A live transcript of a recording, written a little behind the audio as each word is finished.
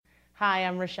Hi,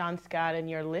 I'm Rashawn Scott, and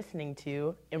you're listening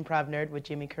to Improv Nerd with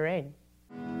Jimmy Carrane.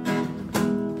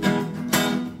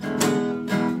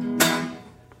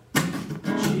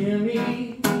 Jimmy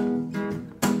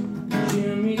Carrane,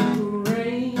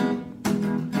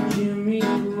 Jimmy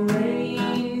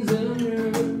Carrane's a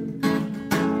nerd.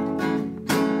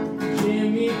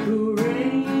 Jimmy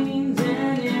Carrane's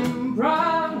an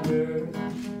improv nerd.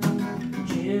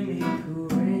 Jimmy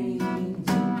Carrane's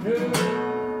a nerd.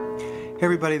 Hey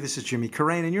everybody, this is Jimmy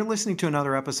Carrane, and you're listening to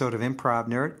another episode of Improv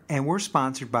Nerd, and we're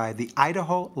sponsored by the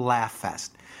Idaho Laugh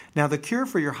Fest. Now, the cure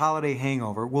for your holiday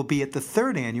hangover will be at the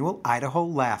 3rd Annual Idaho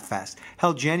Laugh Fest,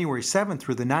 held January 7th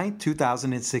through the 9th,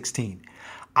 2016.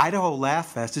 Idaho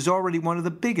Laugh Fest is already one of the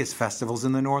biggest festivals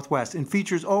in the Northwest and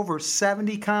features over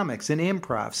 70 comics in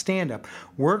improv, stand-up,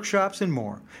 workshops, and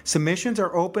more. Submissions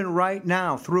are open right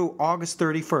now through August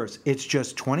 31st. It's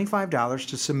just $25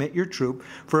 to submit your troupe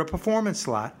for a performance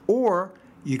slot, or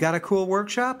you got a cool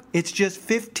workshop? It's just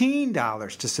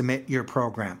 $15 to submit your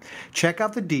program. Check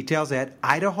out the details at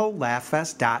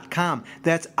idaholaughfest.com.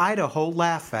 That's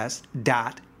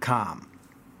idaholaughfest.com.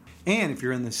 And if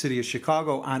you're in the city of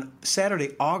Chicago, on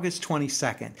Saturday, August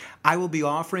 22nd, I will be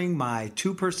offering my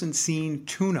two-person scene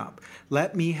tune-up.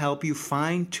 Let me help you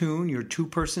fine-tune your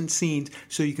two-person scenes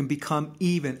so you can become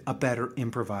even a better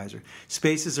improviser.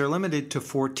 Spaces are limited to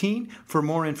 14. For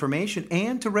more information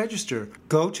and to register,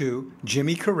 go to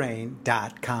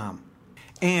jimmycarrane.com.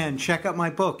 And check out my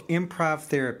book, Improv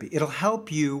Therapy. It'll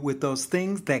help you with those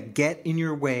things that get in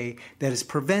your way that is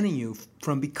preventing you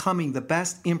from becoming the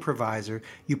best improviser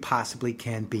you possibly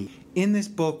can be. In this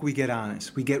book, we get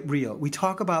honest, we get real. We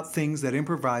talk about things that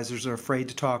improvisers are afraid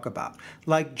to talk about,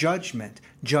 like judgment,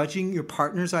 judging your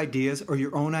partner's ideas or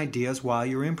your own ideas while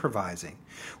you're improvising.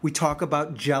 We talk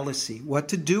about jealousy, what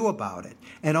to do about it,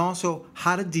 and also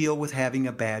how to deal with having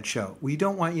a bad show. We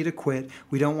don't want you to quit.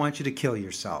 We don't want you to kill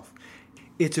yourself.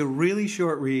 It's a really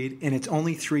short read, and it's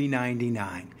only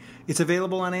 $3.99. It's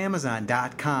available on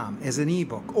Amazon.com as an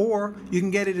ebook, or you can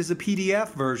get it as a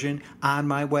PDF version on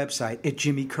my website at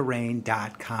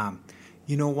jimmycarrane.com.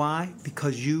 You know why?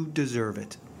 Because you deserve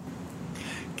it.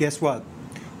 Guess what?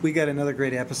 We got another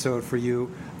great episode for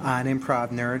you on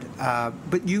Improv Nerd,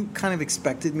 but you kind of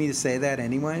expected me to say that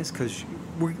anyways, because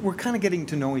we're kind of getting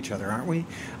to know each other, aren't we?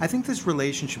 I think this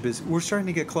relationship we're starting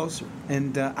to get closer,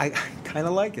 and I kind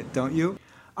of like it, don't you?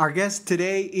 Our guest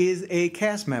today is a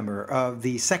cast member of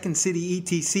the Second City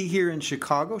e.t.c. here in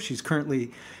Chicago. She's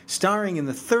currently starring in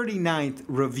the 39th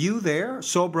revue there,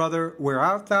 Soul Brother, Where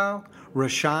Art Thou?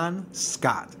 Rashawn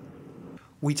Scott.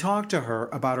 We talked to her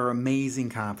about her amazing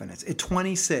confidence. At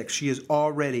 26, she is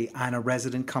already on a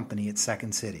resident company at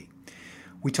Second City.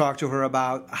 We talked to her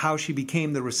about how she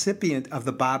became the recipient of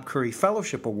the Bob Curry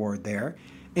Fellowship Award there,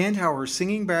 and how her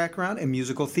singing background and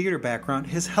musical theater background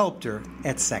has helped her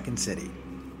at Second City.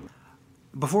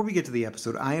 Before we get to the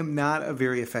episode, I am not a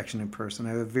very affectionate person.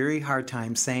 I have a very hard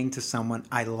time saying to someone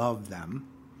I love them.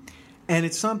 And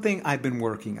it's something I've been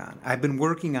working on. I've been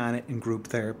working on it in group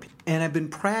therapy. And I've been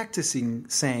practicing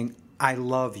saying I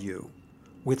love you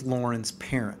with Lauren's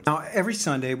parents. Now, every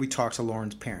Sunday we talk to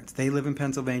Lauren's parents. They live in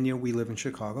Pennsylvania. We live in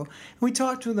Chicago. And we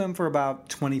talk to them for about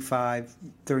 25,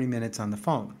 30 minutes on the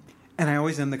phone. And I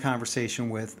always end the conversation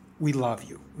with, we love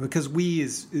you. Because we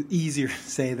is easier to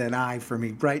say than I for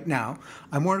me right now.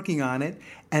 I'm working on it.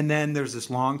 And then there's this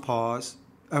long pause,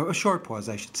 a short pause,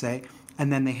 I should say.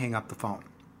 And then they hang up the phone.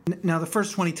 Now, the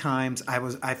first 20 times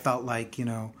I felt like,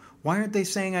 why aren't they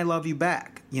saying I love you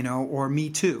back, or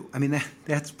me too? I mean,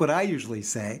 that's what I usually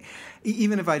say.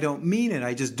 Even if I don't mean it,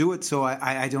 I just do it so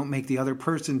I don't make the other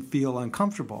person feel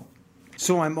uncomfortable.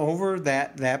 So I'm over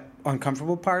that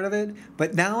uncomfortable part of it.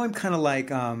 But now I'm kind of like,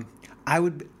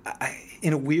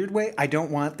 in a weird way, I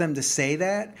don't want them to say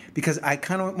that because I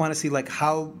kind of want to see like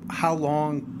how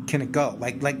long can it go?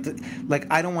 Like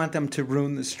I don't want them to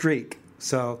ruin the streak.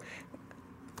 So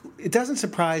it doesn't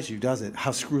surprise you, does it, how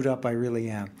screwed up I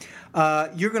really am?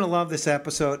 You're going to love this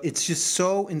episode. It's just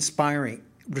so inspiring.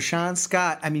 Rashawn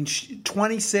Scott,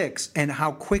 26, and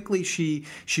how quickly she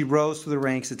rose through the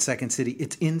ranks at Second City.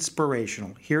 It's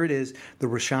inspirational. Here it is, the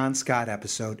Rashawn Scott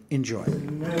episode. Enjoy.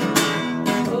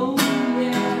 Oh,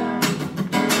 yeah.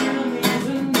 Jimmy's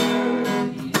a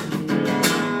nerd.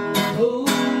 Oh,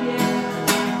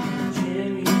 yeah.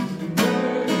 Jimmy's a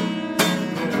nerd.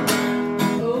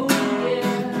 Oh,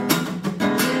 yeah.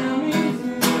 Jimmy's a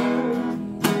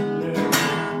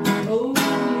nerd. Oh,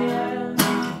 yeah.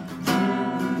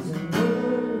 Jimmy's a nerd.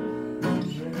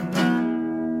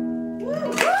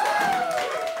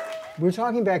 we're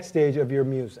talking backstage of your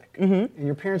music, and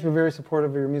your parents were very supportive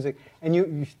of your music, and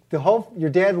your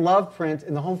dad loved Prince,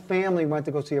 and the whole family went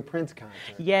to go see a Prince concert.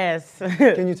 Yes.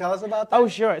 Can you tell us about that? Oh,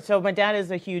 sure. So my dad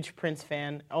is a huge Prince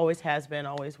fan, always has been,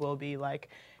 always will be. Like,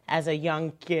 as a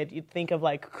young kid, you'd think of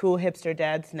like cool hipster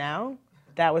dads now.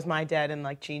 That was my dad in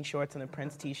like jean shorts and a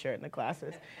Prince t-shirt in the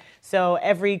classes. So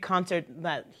every concert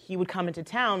that he would come into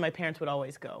town, my parents would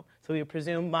always go. So we would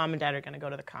presume mom and dad are going to go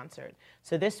to the concert.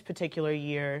 So this particular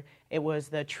year, it was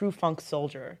the True Funk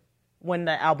Soldier when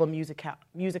the album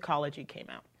Musicology came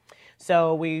out.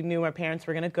 So we knew our parents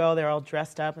were going to go. They were all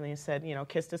dressed up, and they said,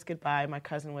 kissed us goodbye. My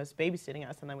cousin was babysitting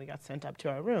us, and then we got sent up to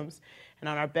our rooms. And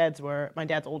on our beds were my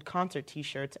dad's old concert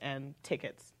T-shirts and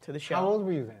tickets to the show. How old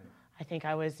were you then? I think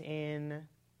I was in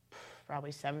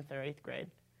probably 7th or 8th grade.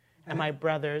 And my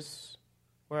brothers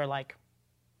were like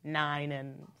 9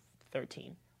 and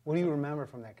 13. What do you remember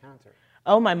from that concert?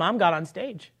 Oh, my mom got on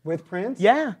stage. With Prince?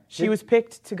 Yeah, she was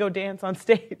picked to go dance on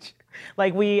stage.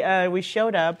 Like, we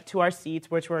showed up to our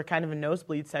seats, which were kind of a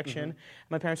nosebleed section.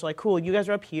 My parents were like, cool, you guys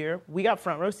are up here. We got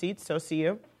front row seats, so see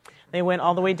you. They went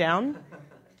all the way down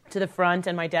to the front,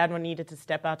 and my dad needed to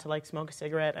step out to, like, smoke a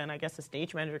cigarette, and I guess the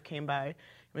stage manager came by and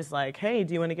was like, hey,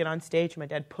 do you want to get on stage? And my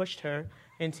dad pushed her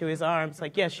into his arms,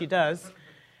 like, yes, she does.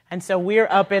 And so we're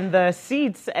up in the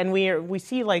seats, and we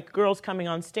see, like, girls coming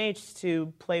on stage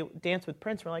to dance with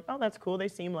Prince. We're like, oh, that's cool. They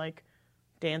seem like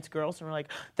dance girls. And we're like,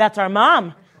 that's our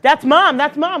mom. That's mom.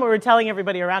 That's mom. And we're telling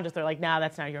everybody around us. They're like, nah,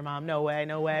 that's not your mom. No way,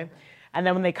 no way. And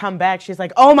then when they come back, she's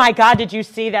like, oh, my God, did you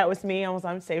see? That was me. I was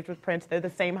on stage with Prince. They're the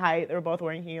same height. They were both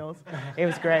wearing heels. It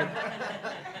was great.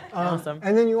 Awesome.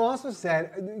 And then you also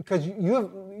said, because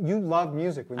you love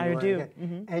music when you were a kid,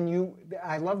 and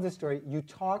I love this story. You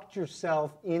talked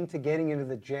yourself into getting into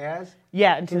the jazz.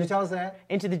 Yeah. Can you tell us that?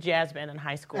 Into the jazz band in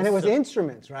high school. And it was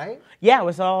instruments, right? Yeah, it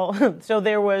was all. So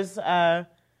there was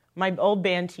my old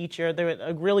band teacher. There was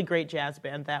a really great jazz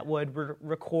band that would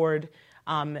record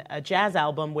a jazz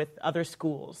album with other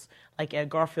schools, like at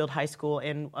Garfield High School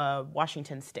in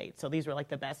Washington State. So these were like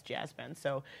the best jazz bands.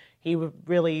 So he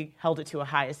really held it to a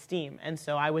high esteem. And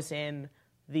so I was in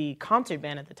the concert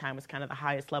band at the time, was kind of the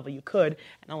highest level you could,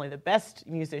 and only the best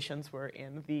musicians were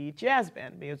in the jazz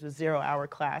band because it was a 0-hour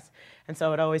class. And so I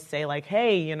would always say, like,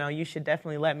 hey, you should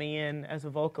definitely let me in as a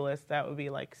vocalist. That would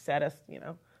be like set us,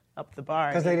 up the bar.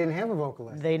 Because they didn't have a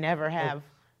vocalist. They never have.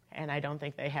 And I don't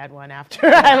think they had one after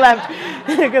I left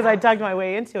because I tugged my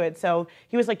way into it. So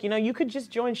he was like, you could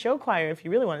just join show choir if you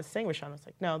really want to sing, Rashawn. I was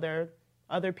like, no, there are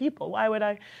other people. Why would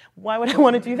I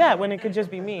want to do that when it could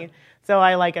just be me? So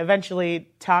I eventually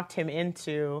talked him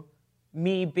into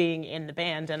me being in the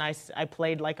band, and I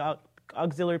played like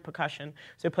auxiliary percussion.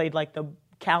 So I played like the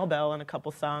cowbell in a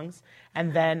couple songs,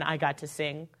 and then I got to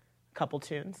sing a couple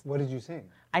tunes. What did you sing?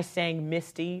 I sang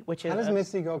Misty, which is... How does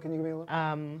Misty go? Can you give me a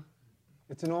little...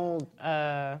 It's an old...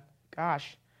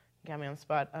 gosh, got me on the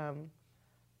spot.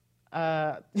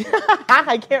 I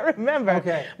can't remember.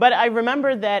 Okay. But I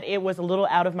remember that it was a little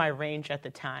out of my range at the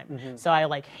time. So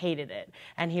I hated it.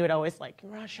 And he would always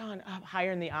Rashawn, up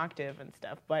higher in the octave and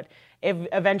stuff. But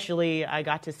eventually I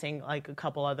got to sing a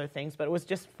couple other things. But it was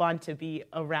just fun to be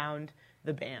around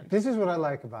the band. This is what I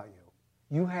like about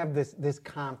you. You have this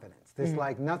confidence. This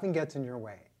nothing gets in your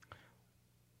way.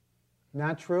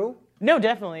 Not true? No,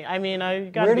 definitely. I mean, I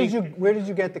got. Where did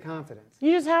you get the confidence?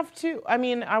 You just have to. I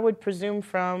mean, I would presume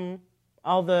from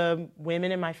all the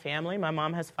women in my family. My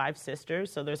mom has 5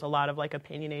 sisters, so there's a lot of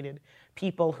opinionated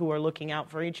people who are looking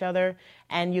out for each other.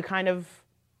 And you kind of,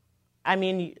 I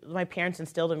mean, my parents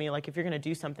instilled in me if you're going to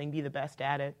do something, be the best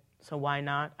at it. So why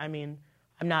not? I mean,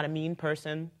 I'm not a mean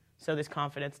person. So this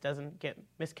confidence doesn't get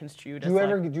misconstrued. Do you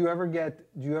ever get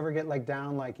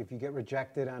down if you get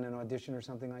rejected on an audition or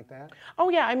something like that? Oh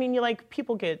yeah, I mean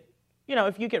people get,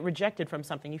 if you get rejected from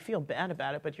something, you feel bad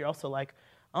about it, but you're also like,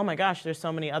 oh my gosh, there's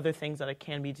so many other things that I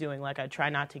can be doing. I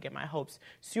try not to get my hopes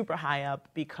super high up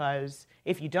because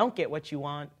if you don't get what you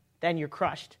want, then you're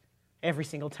crushed every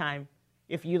single time.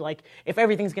 If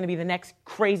everything's going to be the next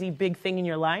crazy big thing in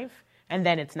your life and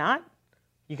then it's not,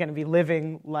 you're going to be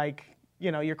living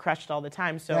you're crushed all the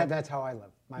time. So that's how I live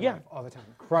my life all the time.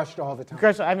 Crushed all the time.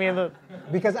 Crushed. I mean,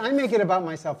 because I make it about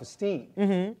my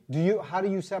self-esteem. How do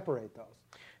you separate those?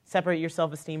 Separate your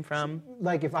self-esteem from?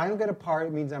 If I don't get a part,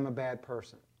 it means I'm a bad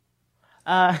person.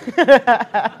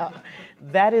 That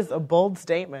is a bold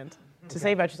statement to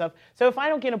say about yourself. So if I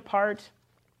don't get a part,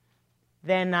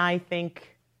 then I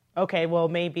think, okay, well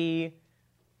maybe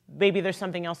maybe there's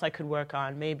something else I could work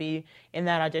on. Maybe in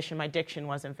that audition my diction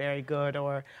wasn't very good,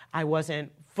 or I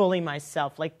wasn't fully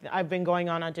myself. Like, I've been going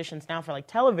on auditions now for like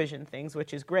television things,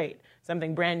 which is great.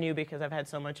 Something brand new because I've had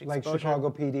so much exposure. Like Chicago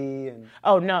PD and...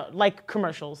 Oh, no, like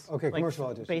commercials. Okay, like commercial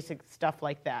auditions. Basic stuff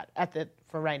like that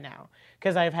for right now.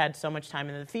 Because I've had so much time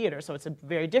in the theater, so it's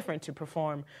very different to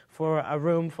perform for a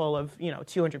room full of,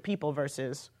 200 people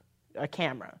versus a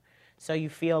camera. So you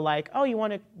feel like, oh, you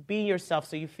want to be yourself.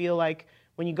 So you feel like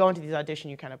when you go into these auditions,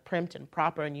 you're kind of primped and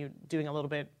proper and you're doing a little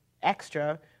bit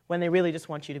extra when they really just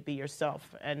want you to be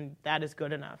yourself. And that is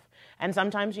good enough. And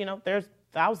sometimes, there's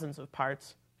thousands of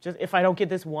parts. Just if I don't get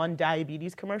this one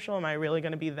diabetes commercial, am I really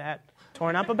going to be that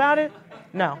torn up about it?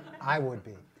 No. I would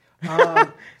be.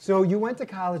 So you went to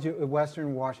college at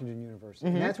Western Washington University,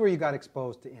 and that's where you got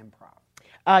exposed to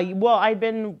improv. Well,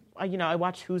 I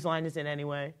watched Whose Line Is It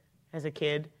Anyway as a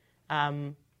kid.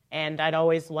 And I'd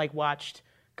always watched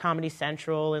Comedy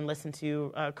Central and listened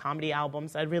to comedy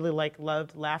albums. I really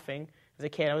loved laughing as a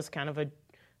kid. I was kind of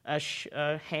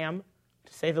a ham,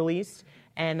 to say the least.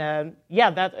 And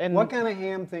what kind of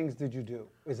ham things did you do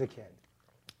as a kid?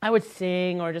 I would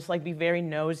sing or just be very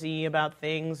nosy about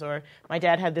things. Or my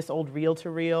dad had this old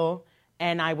reel-to-reel,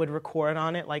 and I would record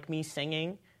on it me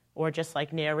singing or just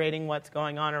narrating what's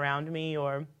going on around me.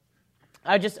 Or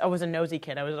I was a nosy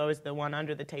kid. I was always the one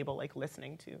under the table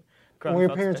listening to grown Were your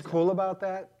folks parents business. cool about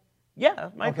that? Yeah,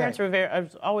 my parents were I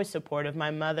was always supportive. My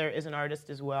mother is an artist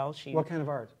as well. What kind of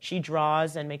art? She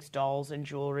draws and makes dolls and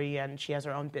jewelry, and she has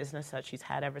her own business that she's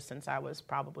had ever since I was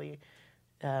probably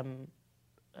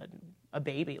a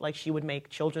baby. She would make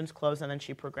children's clothes, and then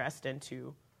she progressed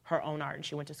into her own art, and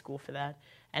she went to school for that.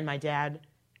 And my dad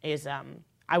is,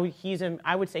 I would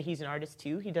say he's an artist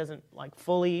too. He doesn't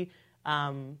fully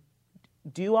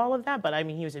do all of that, but I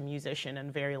mean, he was a musician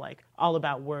and very all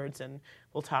about words, and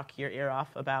will talk your ear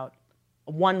off about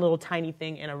one little tiny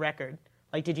thing in a record.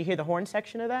 Did you hear the horn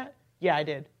section of that? Yeah, I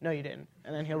did. No, you didn't.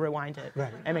 And then he'll rewind it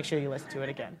and make sure you listen to it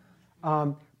again.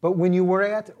 But when you were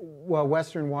at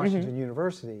Western Washington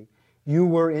University, you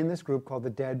were in this group called the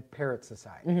Dead Parrot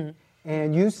Society.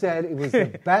 And you said it was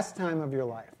the best time of your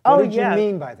life. What did you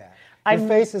mean by that? Your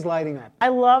face is lighting up. I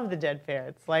love the Dead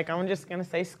Parrots. I'm just going to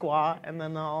say squaw, and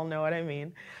then they'll all know what I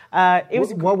mean.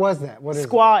 What was that? What is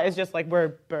squaw is just we're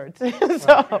birds. So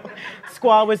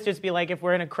squaw was just be if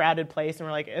we're in a crowded place and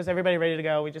we're is everybody ready to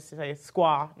go? We just say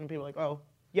squaw, and people are oh,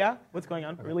 yeah? What's going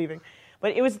on? Okay. We're leaving.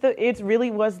 But it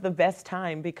really was the best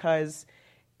time because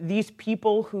these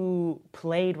people who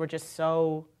played were just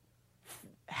so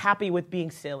happy with being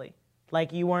silly.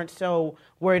 You weren't so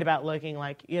worried about looking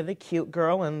like you're the cute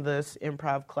girl in this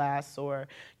improv class, or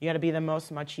you got to be the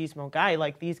most machismo guy.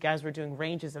 These guys were doing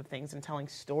ranges of things and telling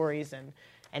stories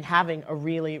and having a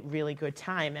really, really good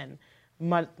time. And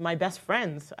my best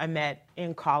friends I met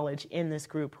in college in this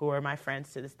group who are my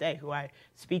friends to this day, who I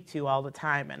speak to all the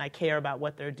time, and I care about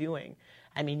what they're doing.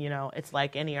 I mean, it's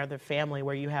like any other family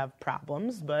where you have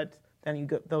problems, but then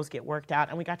those get worked out.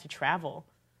 And we got to travel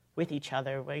with each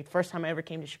other. The first time I ever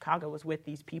came to Chicago was with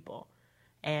these people.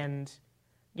 And,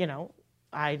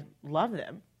 I love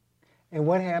them. And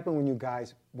what happened when you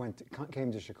guys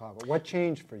came to Chicago? What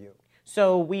changed for you?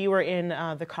 So we were in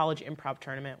the college improv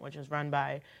tournament, which is run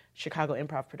by Chicago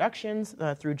Improv Productions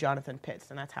through Jonathan Pitts.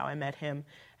 And that's how I met him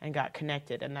and got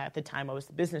connected. And at the time, I was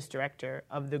the business director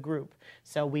of the group.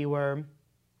 So we were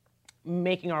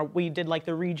we did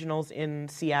the regionals in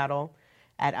Seattle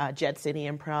at Jet City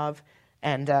Improv.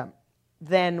 And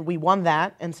then we won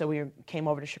that, and so we came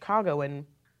over to Chicago, and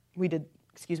we did,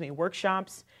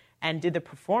 workshops, and did the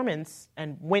performance,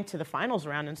 and went to the finals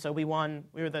round, and so we won.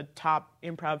 We were the top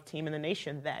improv team in the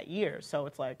nation that year. So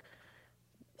it's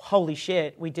holy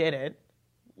shit, we did it.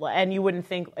 And you wouldn't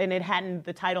think, and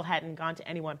the title hadn't gone to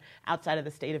anyone outside of the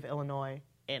state of Illinois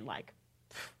in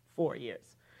 4 years.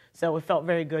 So it felt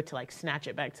very good to snatch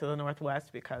it back to the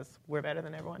Northwest because we're better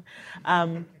than everyone.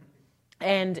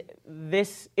 And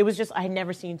it was just, I had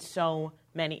never seen so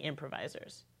many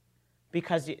improvisers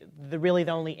because the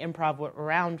only improv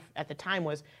around at the time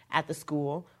was at the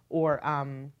school or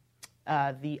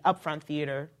the Upfront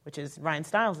Theater, which is Ryan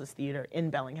Stiles' theater in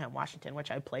Bellingham, Washington,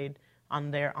 which I played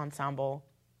on their ensemble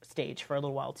stage for a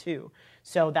little while too.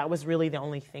 So that was really the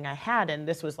only thing I had, and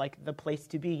this was the place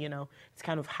to be, it's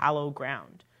kind of hollow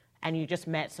ground. And you just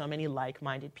met so many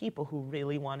like-minded people who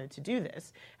really wanted to do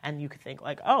this. And you could think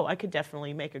oh, I could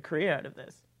definitely make a career out of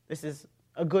this. This is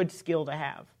a good skill to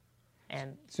have.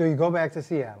 And so you go back to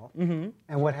Seattle,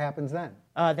 and what happens then?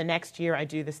 The next year, I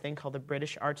do this thing called the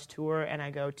British Arts Tour, and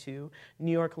I go to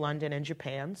New York, London, and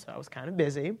Japan. So I was kind of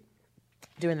busy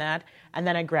doing that. And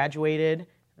then I graduated.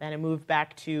 Then I moved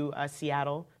back to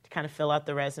Seattle to kind of fill out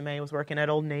the resume. I was working at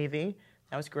Old Navy.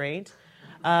 That was great.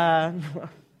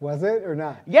 Was it or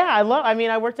not? Yeah,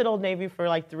 I worked at Old Navy for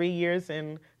like 3 years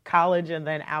in college and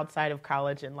then outside of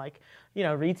college in like,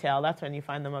 retail. That's when you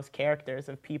find the most characters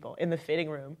of people. In the fitting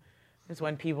room is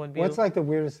when people would be. What's like the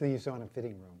weirdest thing you saw in a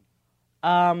fitting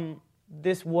room?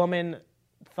 This woman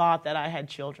thought that I had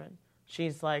children.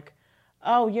 She's like,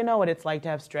 oh, you know what it's like to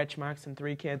have stretch marks and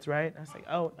 3 kids, right? I was like,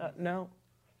 oh, no,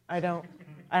 I don't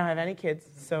have any kids.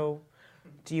 So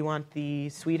do you want the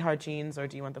sweetheart jeans or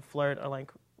do you want the flirt or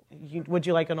like, would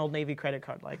you like an Old Navy credit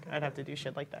card? Like, I'd have to do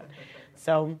shit like that.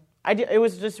 So it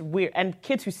was just weird. And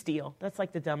kids who steal, that's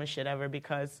like the dumbest shit ever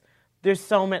because there's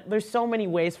so many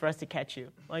ways for us to catch you.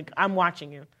 Like, I'm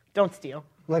watching you. Don't steal.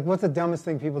 Like, what's the dumbest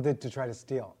thing people did to try to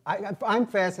steal? I'm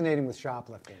fascinated with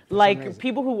shoplifting. Like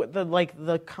people who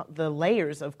the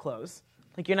layers of clothes.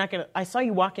 Like you're not gonna. I saw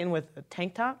you walk in with a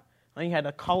tank top and you had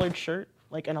a collared shirt,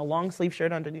 like and a long sleeve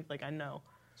shirt underneath. Like I know.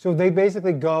 So they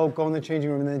basically go in the changing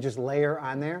room and then just layer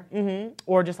on there. Mm-hmm.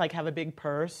 Or just like have a big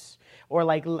purse, or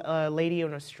like a lady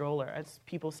in a stroller. As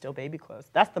people steal baby clothes.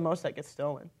 That's the most that gets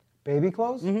stolen. Baby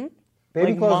clothes? Mm-hmm.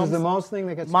 Baby Like clothes is the most thing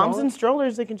that gets stolen? Moms in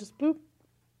strollers, they can just boop.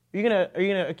 Are you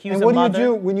gonna accuse and a what mother? do you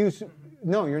do when you?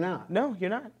 No, you're not. No, you're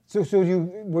not. So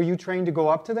were you trained to go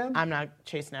up to them? I'm not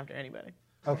chasing after anybody.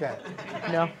 Okay.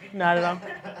 No, not at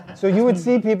all. So you would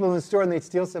see people in the store and they'd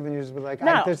steal stuff and you'd just be like,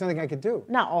 No. there's nothing I could do.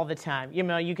 Not all the time.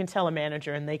 You can tell a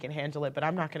manager and they can handle it, but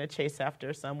I'm not going to chase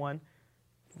after someone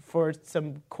for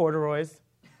some corduroys.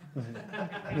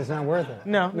 It's not worth it.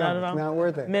 No, not at all. It's not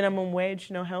worth it. Minimum wage,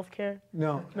 no health care.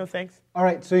 No. No thanks. All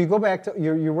right, so you go back to,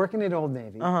 you're working at Old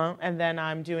Navy. Uh-huh. And then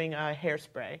I'm doing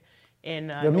Hairspray in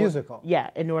The musical. Yeah,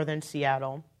 in northern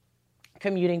Seattle.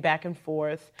 Commuting back and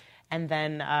forth. And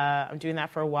then I'm doing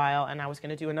that for a while, and I was going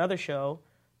to do another show,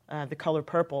 The Color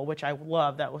Purple, which I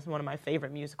love. That was one of my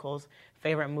favorite musicals,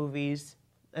 favorite movies,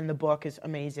 and the book is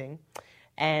amazing.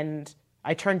 And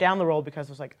I turned down the role because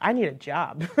I was like, I need a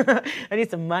job. I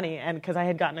need some money. And because I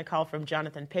had gotten a call from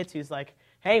Jonathan Pitts, who's like,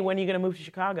 hey, when are you going to move to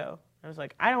Chicago? I was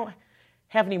like, I don't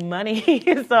have any money,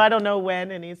 so I don't know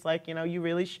when. And he's like, you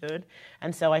really should.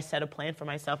 And so I set a plan for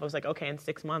myself. I was like, okay, in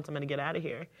 6 months, I'm going to get out of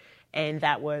here. And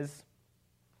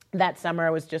that summer,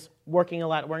 I was just working a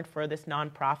lot, worked for this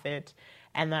nonprofit,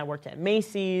 and then I worked at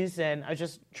Macy's, and I was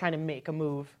just trying to make a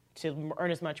move to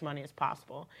earn as much money as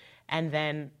possible. And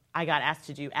then I got asked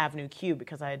to do Avenue Q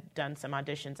because I had done some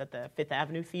auditions at the Fifth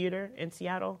Avenue Theater in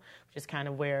Seattle, which is kind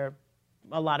of where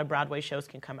a lot of Broadway shows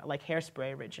can come out, like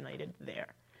Hairspray originated there.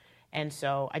 And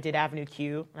so I did Avenue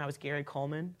Q, and I was Gary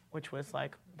Coleman, which was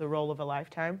like the role of a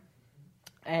lifetime.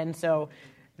 And so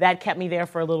that kept me there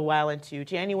for a little while into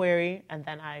January, and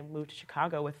then I moved to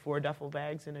Chicago with 4 duffel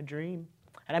bags and a dream.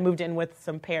 And I moved in with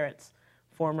some parrots,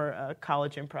 former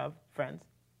college improv friends.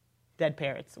 Dead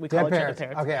parrots. We call each other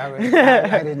parrots. Okay,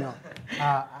 I didn't know.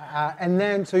 And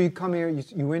then, so you come here,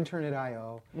 you intern at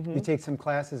I.O., Mm-hmm. you take some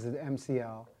classes at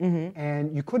MCL,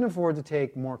 and you couldn't afford to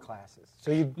take more classes.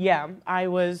 So Yeah,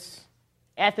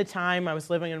 at the time, I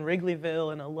was living in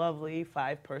Wrigleyville in a lovely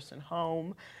 5-person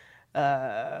home.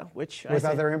 With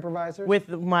other improvisers? With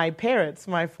my parents,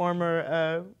 my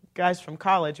former guys from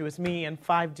college. It was me and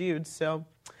 5 dudes, so...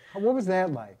 What was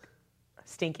that like?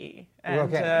 Stinky.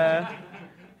 Okay.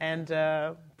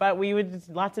 But we would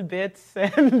lots of bits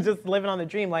and just living on the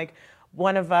dream. Like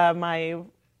one of my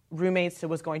roommates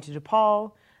was going to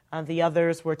DePaul. The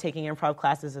others were taking improv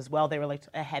classes as well. They were like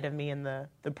ahead of me in the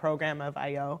program of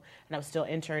I.O. And I was still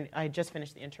I had just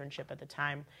finished the internship at the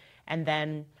time. And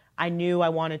then I knew I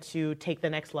wanted to take the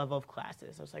next level of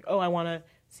classes. I was like, I want to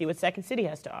see what Second City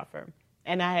has to offer.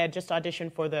 And I had just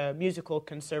auditioned for the musical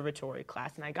conservatory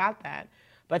class, and I got that.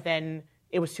 But then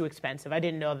it was too expensive. I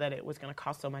didn't know that it was going to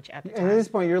cost so much at the time. And at this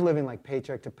point, you're living like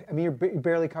paycheck to I mean, you're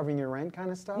barely covering your rent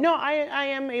kind of stuff? No, I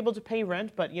am able to pay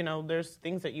rent, but, there's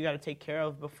things that you got to take care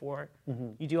of before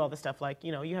you do all the stuff. Like,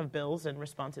 you have bills and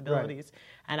responsibilities,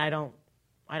 and I don't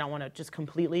want to just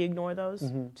completely ignore those,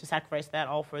 to sacrifice that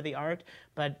all for the art.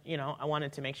 But, I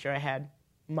wanted to make sure I had,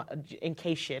 in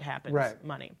case shit happens,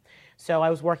 money. So I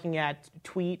was working at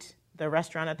Tweet, the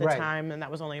restaurant at the time, and that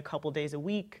was only a couple days a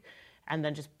week, and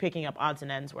then just picking up odds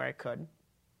and ends where I could.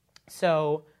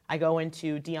 So I go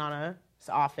into Deanna's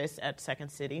office at Second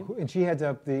City. And she heads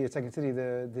up at Second City,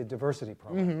 the diversity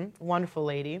program. Wonderful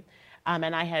lady.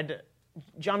 And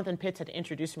Jonathan Pitts had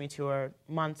introduced me to her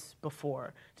months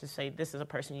before to say, this is a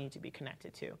person you need to be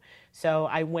connected to. So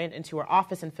I went into her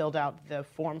office and filled out the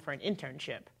form for an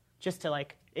internship, just to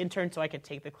intern so I could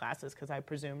take the classes, because I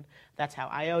presumed that's how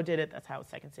I.O. did it, that's how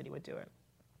Second City would do it.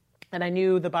 And I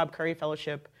knew the Bob Curry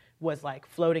Fellowship was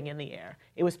floating in the air.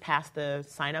 It was past the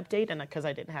sign-up date, and because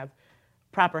I didn't have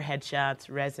proper headshots,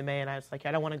 resume, and I was like,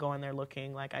 I don't want to go in there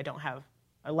looking like I don't have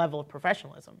a level of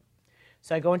professionalism.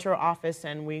 So I go into her office,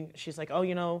 and she's like, oh,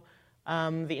 the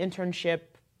internship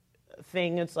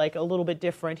thing, it's like a little bit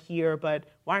different here, but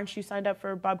why aren't you signed up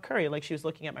for Bob Curry? Like, she was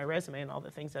looking at my resume and all the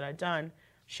things that I'd done,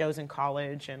 shows in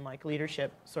college and like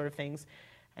leadership sort of things.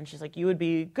 And she's like, you would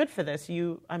be good for this.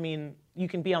 You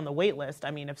can be on the wait list.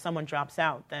 I mean, if someone drops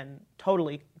out, then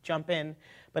totally jump in.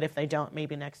 But if they don't,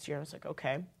 maybe next year. I was like,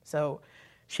 okay. So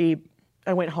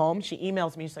I went home. She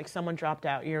emails me. She's like, someone dropped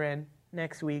out. You're in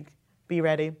next week. Be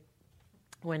ready.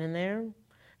 Went in there.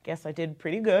 Guess I did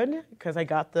pretty good because I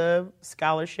got the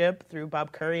scholarship through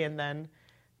Bob Curry, and then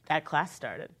that class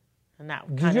started. And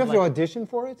that Did you have to audition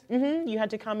for it? Mm-hmm. You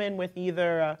had to come in with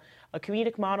either a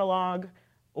comedic monologue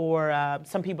or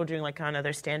some people doing like kind of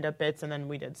their stand-up bits, and then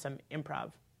we did some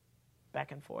improv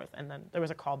back and forth, and then there was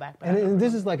a callback. And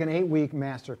this is like an 8-week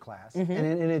master class, and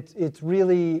it's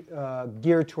really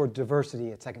geared toward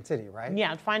diversity at Second City, right?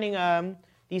 Yeah, finding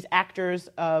these actors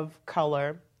of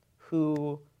color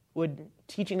who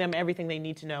teaching them everything they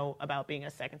need to know about being a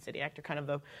Second City actor, kind of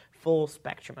the full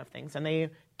spectrum of things. And they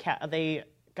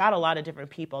got a lot of different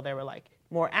people. They were like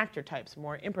more actor types,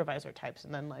 more improviser types,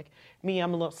 and then like me,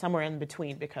 I'm a little somewhere in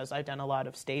between because I've done a lot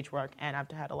of stage work and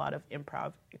I've had a lot of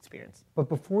improv experience. But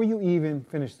before you even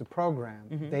finish the program,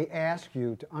 they ask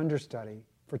you to understudy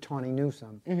for Tawny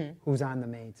Newsome, who's on the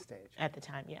main stage. At the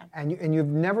time, yeah. And you've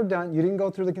never you didn't go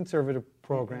through the conservative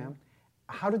program.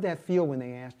 How did that feel when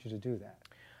they asked you to do that?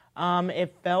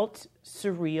 It felt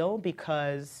surreal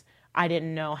because I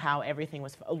didn't know how everything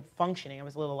was functioning. I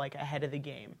was a little like ahead of the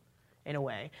game in a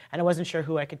way. And I wasn't sure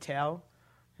who I could tell.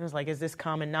 I was like, is this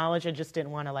common knowledge? I just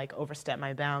didn't want to like overstep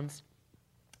my bounds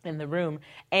in the room.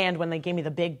 And when they gave me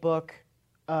the big book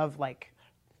of like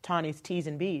Tawny's T's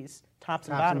and B's, tops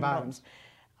and bottoms,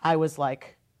 I was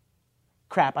like,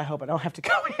 crap, I hope I don't have to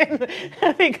go in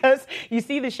because you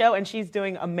see the show and she's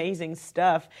doing amazing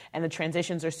stuff and the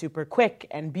transitions are super quick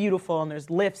and beautiful and there's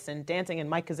lifts and dancing and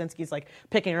Mike Kaczynski's like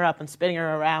picking her up and spinning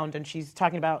her around and she's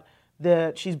talking about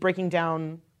she's breaking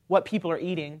down what people are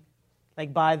eating,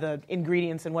 like by the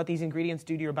ingredients and what these ingredients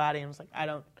do to your body. And I was like, I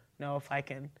don't know if I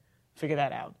can figure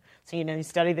that out. So, you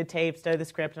study the tape, study the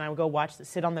script, and I would go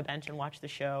sit on the bench and watch the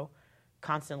show,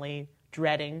 constantly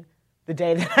dreading the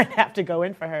day that I'd have to go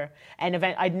in for her. And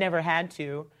I'd never had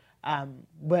to,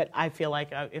 but I feel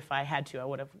like if I had to, I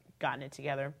would have gotten it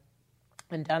together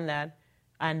and done that.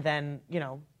 And then,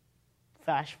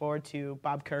 flash forward to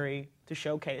Bob Curry to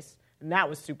Showcase, and that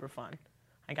was super fun.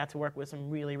 I got to work with some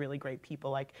really, really great people,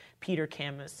 like Peter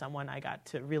Kim is someone I got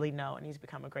to really know, and he's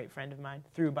become a great friend of mine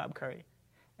through Bob Curry.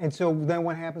 And so then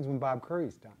what happens when Bob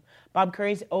Curry's done? Bob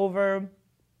Curry's over,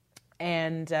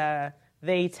 and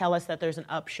they tell us that there's an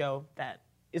up show that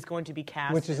is going to be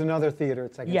cast. Which is another theater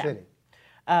at Second City.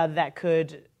 That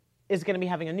is going to be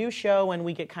having a new show, and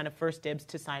we get kind of first dibs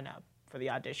to sign up for the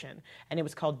audition. And it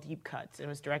was called Deep Cuts. It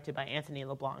was directed by Anthony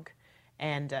LeBlanc.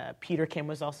 And Peter Kim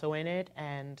was also in it,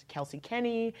 and Kelsey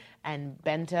Kenny, and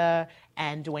Benta,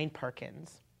 and Dwayne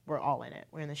Perkins were all in it.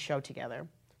 We're in the show together.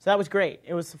 So that was great.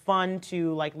 It was fun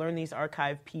to learn these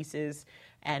archive pieces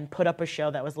and put up a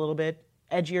show that was a little bit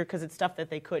edgier because it's stuff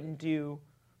that they couldn't do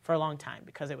for a long time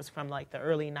because it was from the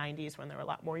early 90s when there were a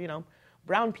lot more,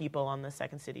 brown people on the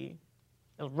Second City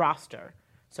roster.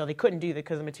 So they couldn't do that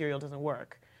because the material doesn't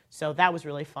work. So that was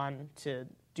really fun to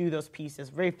do those pieces,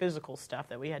 very physical stuff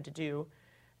that we had to do.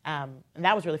 And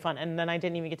that was really fun. And then I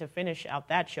didn't even get to finish out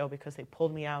that show because they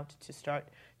pulled me out to start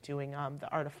doing The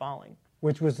Art of Falling.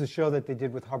 Which was the show that they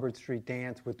did with Hubbard Street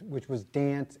Dance, which was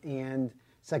dance and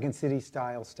Second City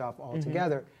style stuff all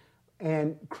together.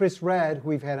 And Chris Redd, who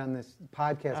we've had on this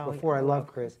podcast before, I love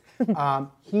Chris.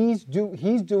 He's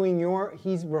rehearsing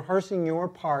your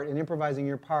part and improvising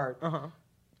your part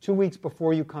 2 weeks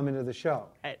before you come into the show.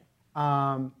 Right.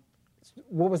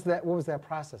 What was that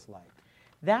process like?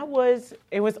 It was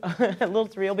a little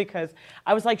surreal because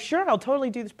I was like, sure, I'll totally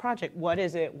do this project. What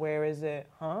is it? Where is it?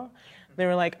 Huh? They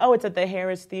were like, oh, it's at the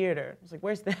Harris Theater. I was like,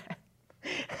 where's that?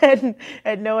 I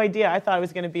had no idea. I thought I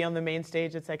was going to be on the main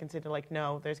stage at Second City. Like,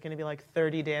 no, there's going to be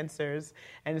 30 dancers,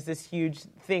 and it's this huge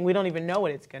thing. We don't even know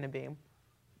what it's going to be.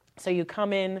 So you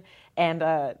come in,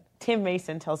 and Tim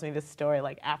Mason tells me this story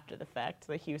after the fact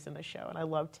that he was in the show, and I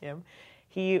loved him.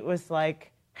 He was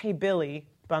like, hey, Billy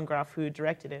Bungroff, who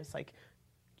directed it, it's like,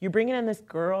 you're bringing in this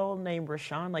girl named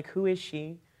Rashawn. Who is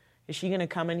she? Is she gonna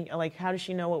come in? Like, how does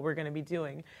she know what we're gonna be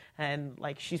doing? And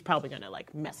like, she's probably gonna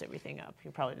like mess everything up.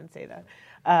 You probably didn't say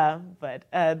that, but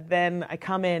then I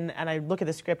come in and I look at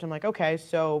the script. I'm like, okay,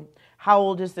 so how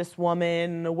old is this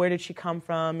woman? Where did she come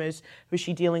from? Was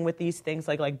she dealing with these things?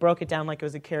 Like broke it down like it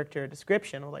was a character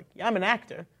description. I'm like, yeah, I'm an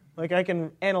actor. Like, I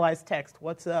can analyze text.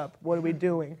 What's up? What are we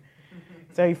doing?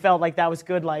 So he felt like that was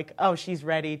good. Like, oh, she's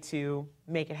ready to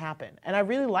make it happen. And I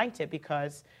really liked it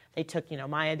because they took,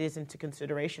 my ideas into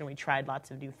consideration. We tried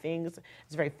lots of new things.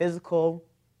 It's very physical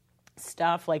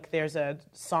stuff. Like, there's a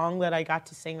song that I got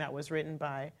to sing that was written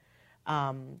by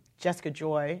Jessica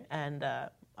Joy and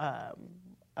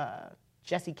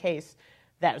Jesse Case.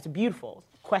 That was a beautiful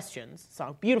questions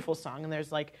song, beautiful song. And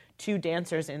there's like two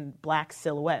dancers in black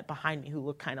silhouette behind me who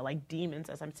look kind of like demons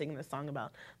as I'm singing this song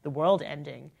about the world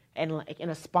ending. And like in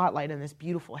a spotlight in this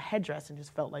beautiful headdress, and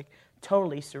just felt like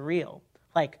totally surreal.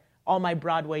 Like all my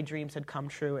Broadway dreams had come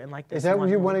true. And like this. Is that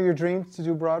one of your dreams to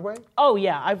do Broadway? Oh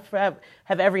yeah, I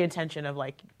have every intention of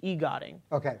like EGOTing.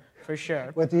 Okay. For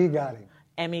sure. What's EGOTing?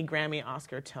 Emmy, Grammy,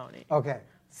 Oscar, Tony. Okay.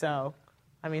 So,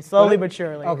 I mean, slowly but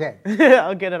surely. Okay.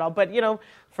 I'll get it all. But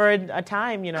for a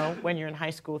time, when you're in high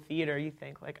school theater, you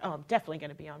think like, oh, I'm definitely going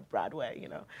to be on Broadway,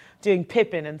 doing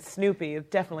Pippin and Snoopy.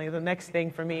 Definitely the next thing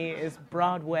for me is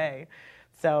Broadway.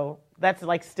 So that's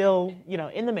like still,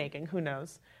 in the making, who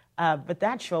knows. But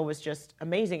that show was just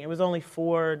amazing. It was only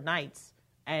 4 nights,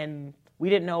 and we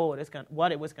didn't know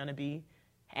what it was going to be,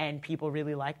 and people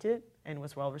really liked it and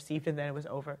was well received, and then it was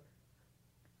over.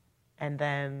 And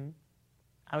then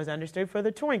I was understudy for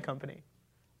the touring company.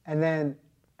 And then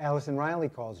Allison Riley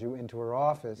calls you into her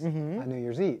office on New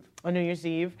Year's Eve. On New Year's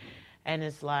Eve, and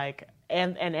it's like,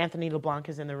 and Anthony LeBlanc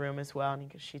is in the room as well,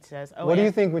 and she says, "Oh." What do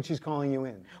you think when she's calling you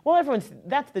in? Well,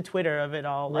 that's the Twitter of it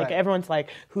all. Like, right. Everyone's like,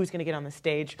 who's going to get on the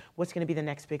stage? What's going to be the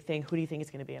next big thing? Who do you think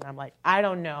it's going to be? And I'm like, I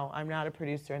don't know. I'm not a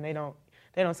producer, and they don't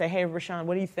say, hey, Rashawn,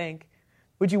 what do you think?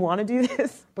 Would you want to do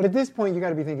this? But at this point, you got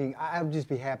to be thinking, I'd just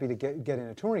be happy to get in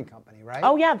a touring company, right?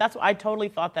 Oh yeah, I totally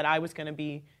thought that I was going to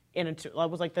be I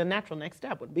was like, the natural next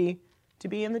step would be to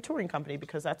be in the touring company,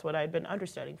 because that's what I had been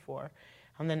understudying for.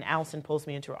 And then Allison pulls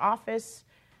me into her office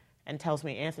and tells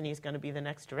me Anthony's going to be the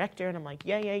next director. And I'm like,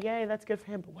 yay, that's good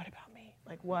for him. But what about me?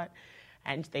 Like, what?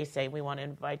 And they say, we want to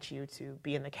invite you to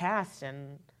be in the cast.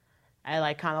 And I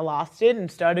like kind of lost it and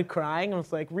started crying. I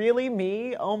was like, really,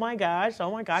 me? Oh my gosh. So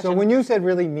when you said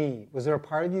really me, was there a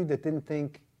part of you that didn't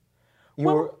think you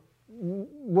were...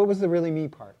 What was the really me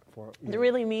part for you? The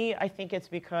really me, I think it's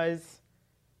because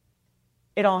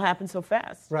it all happened so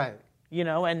fast. Right.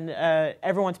 And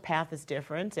everyone's path is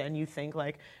different, and you think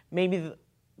like maybe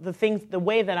the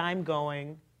way that I'm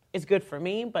going is good for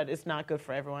me, but it's not good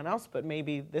for everyone else. But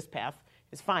maybe this path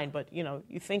is fine. But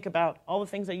you think about all the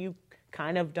things that you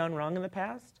kind of done wrong in the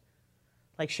past.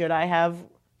 Like, should I have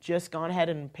just gone ahead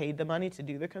and paid the money to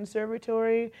do the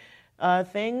conservatory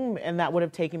thing, and that would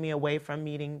have taken me away from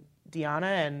meeting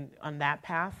Deanna and on that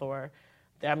path? Or,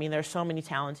 I mean, there's so many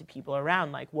talented people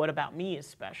around. Like, what about me is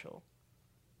special?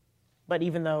 But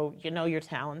even though you're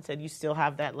talented, you still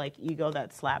have that like ego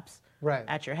that slaps right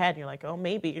at your head. And you're like, oh,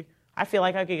 maybe I feel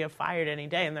like I could get fired any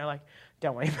day. And they're like,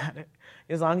 don't worry about it.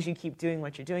 As long as you keep doing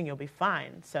what you're doing, you'll be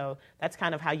fine. So that's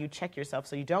kind of how you check yourself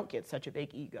so you don't get such a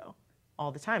big ego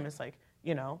all the time. It's like,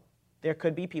 there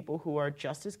could be people who are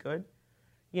just as good,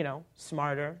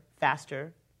 smarter,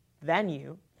 faster than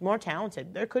you, more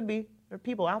talented. There are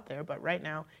people out there, but right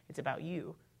now it's about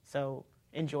you. So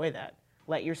enjoy that.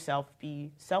 Let yourself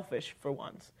be selfish for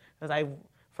once. Because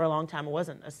for a long time, I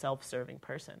wasn't a self-serving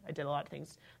person. I did a lot of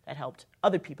things that helped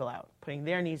other people out, putting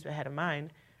their needs ahead of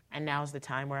mine. And now's the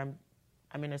time where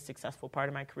I'm in a successful part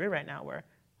of my career right now where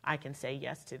I can say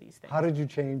yes to these things. How did you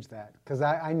change that? Because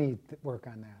I need to work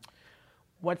on that.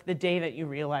 What's the day that you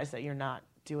realize that you're not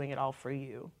doing it all for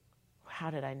you? How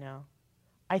did I know?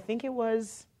 I think it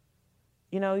was,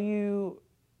 it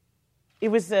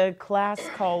was a class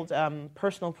called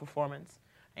Personal Performance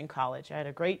in college. I had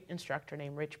a great instructor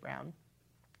named Rich Brown.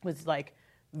 Was like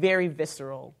very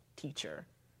visceral teacher.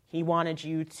 He wanted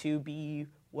you to be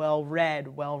well-read,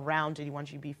 well-rounded. He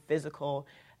wanted you to be physical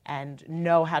and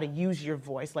know how to use your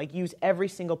voice, like use every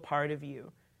single part of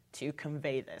you to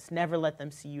convey this. Never let them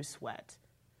see you sweat.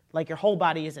 Like, your whole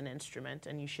body is an instrument,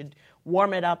 and you should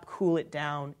warm it up, cool it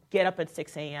down, get up at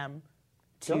 6 a.m.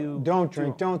 Don't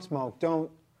drink, don't smoke,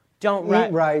 don't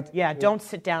eat right. Yeah, don't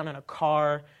sit down in a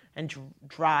car and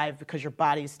drive because your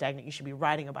body is stagnant. You should be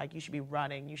riding a bike. You should be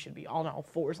running. You should be on all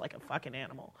fours like a fucking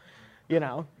animal,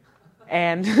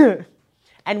 And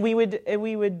and we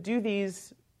would do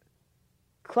these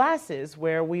classes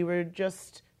where we were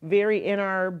just very in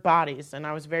our bodies, and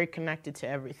I was very connected to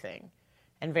everything.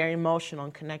 and very emotional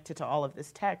and connected to all of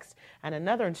this text. And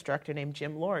another instructor named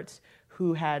Jim Lortz,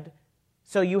 who had,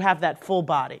 so you have that full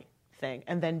body thing,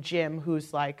 and then Jim,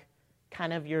 who's like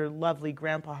kind of your lovely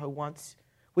grandpa who wants,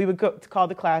 we would call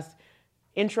the class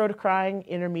Intro to Crying,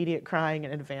 Intermediate Crying,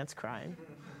 and Advanced Crying.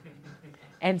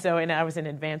 And I was in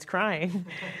Advanced Crying,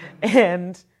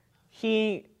 and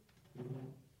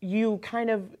you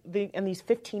kind of, in these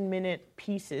 15-minute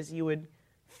pieces, you would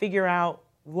figure out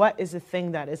what is the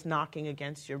thing that is knocking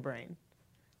against your brain,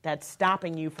 that's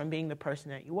stopping you from being the person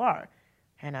that you are.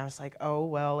 And I was like, oh,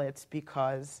 well, it's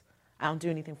because I don't do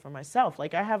anything for myself.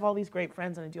 Like, I have all these great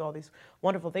friends and I do all these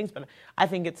wonderful things, but I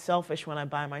think it's selfish when I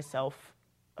buy myself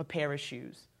a pair of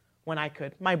shoes when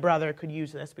my brother could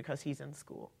use this because he's in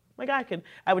school. Like,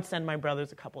 I would send my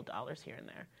brothers a couple dollars here and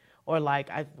there. Or like,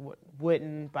 I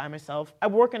wouldn't buy myself, I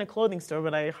work in a clothing store,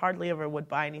 but I hardly ever would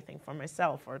buy anything for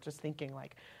myself, or just thinking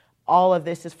like, all of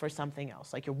this is for something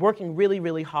else. Like, you're working really,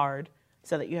 really hard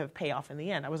so that you have payoff in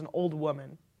the end. I was an old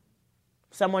woman.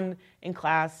 Someone in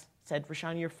class said,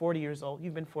 Rashawn, you're 40 years old.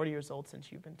 You've been 40 years old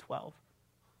since you've been 12.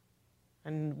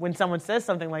 And when someone says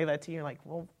something like that to you, you're like,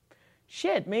 well,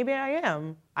 shit, maybe I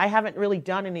am. I haven't really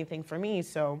done anything for me,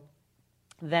 so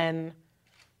then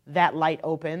that light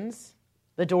opens,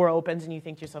 the door opens, and you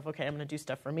think to yourself, okay, I'm going to do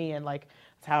stuff for me. And like,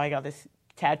 that's how I got this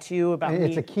tattoo about me.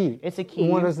 It's a key. It's a key.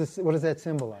 What does that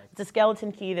symbolize? It's a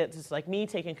skeleton key that's just like me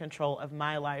taking control of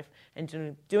my life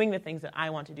and doing the things that I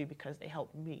want to do because they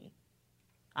help me.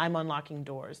 I'm unlocking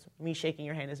doors. Me shaking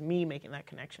your hand is me making that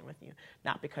connection with you,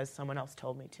 not because someone else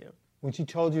told me to. When she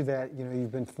told you that,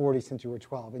 you've been 40 since you were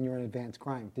 12 and you're in Advanced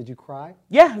Crime, did you cry?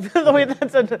 Yeah, the way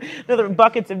that's another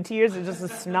buckets of tears and just the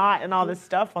snot and all this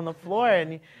stuff on the floor,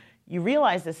 and you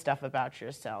realize this stuff about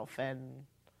yourself, and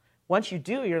once you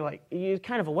do, you're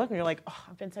kind of awoken. You're like, oh,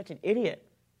 I've been such an idiot,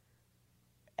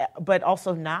 but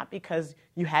also not, because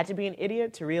you had to be an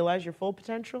idiot to realize your full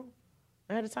potential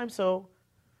ahead of time. So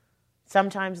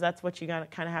sometimes that's what you kind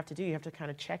of have to do. You have to kind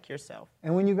of check yourself.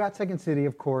 And when you got Second City,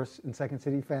 of course, in Second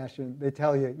City fashion, they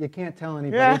tell you can't tell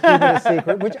anybody, keep it a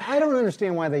secret, which I don't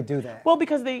understand why they do that. Well,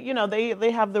 because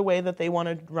they have their way that they want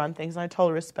to run things, and I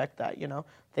totally respect that.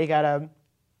 They gotta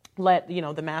let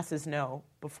the masses know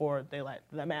before they let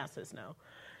the masses know.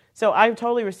 So I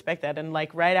totally respect that. And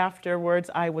like right afterwards,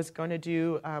 I was going to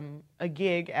do a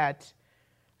gig at,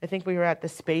 I think we were at the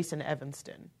Space in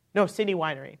Evanston. No, City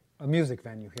Winery. A music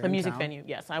venue here. A music venue,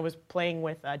 yes. I was playing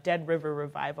with Dead River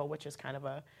Revival, which is kind of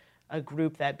a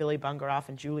group that Billy Bungaroff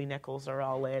and Julie Nichols are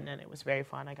all in, and it was very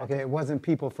fun. It wasn't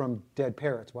people from Dead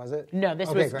Parrots, was it? No, this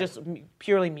was just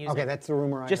purely music. Okay, that's the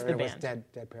rumor I just heard. The band. Was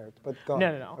Dead Parrots, but go No,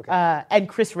 on. no. Okay. And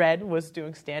Chris Redd was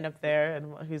doing stand-up there,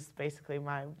 and who's basically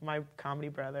my comedy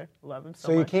brother. Love him so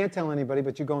much. So you can't tell anybody,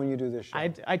 but you go and you do this show.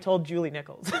 I told Julie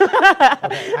Nichols.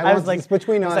 Okay. I was like, it's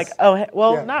between us. I was like, oh,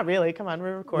 well, yeah. Not really. Come on,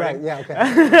 we're recording. Right, yeah,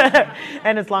 okay.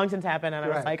 And it's long since happened, and I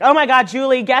was like, oh my God,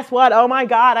 Julie, guess what? Oh my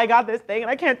God, I got this thing, and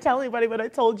I can't tell anybody, but I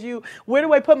told you. Where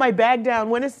do I put my bag down?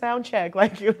 When is sound check?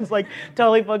 Like, it was like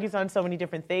totally focused on so many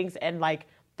different things, and like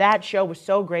that show was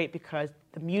so great because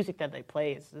the music that they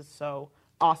play is so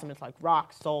awesome. It's like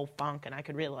rock, soul, funk, and I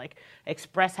could really like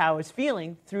express how I was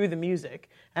feeling through the music.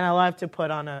 And I love to put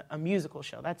on a musical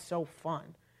show. That's so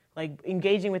fun. Like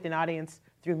engaging with an audience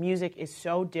through music is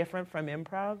so different from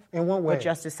improv. In what way? But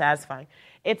just as satisfying.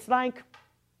 It's like,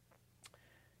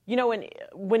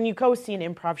 when you go see an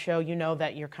improv show, you know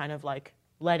that you're kind of like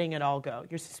letting it all go.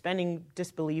 You're suspending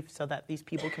disbelief so that these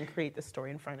people can create the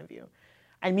story in front of you.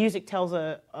 And music tells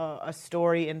a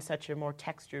story in such a more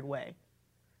textured way,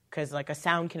 because like a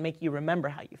sound can make you remember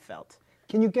how you felt.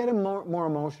 Can you get more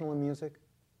emotional in music?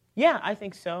 Yeah, I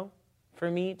think so.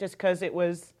 For me, just because it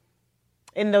was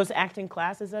in those acting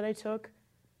classes that I took,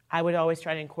 I would always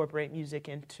try to incorporate music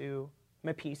into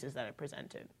my pieces that I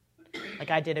presented.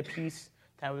 Like I did a piece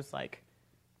that was like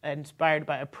inspired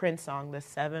by a Prince song, The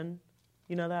Seven.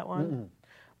 You know that one? Mm-mm.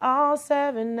 All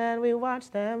seven and we watch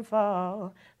them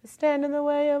fall. They stand in the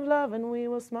way of love and we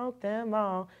will smoke them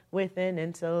all. With an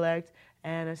intellect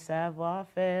and a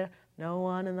savoir-faire, no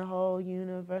one in the whole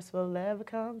universe will ever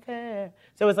compare.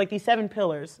 So it's like these 7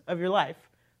 pillars of your life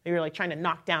that you're like trying to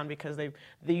knock down because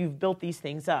you've built these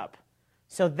things up.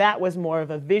 So that was more of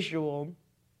a visual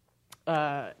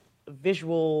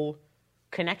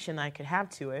connection that I could have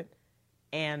to it.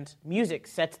 And music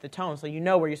sets the tone, so you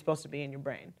know where you're supposed to be in your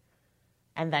brain.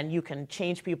 And then you can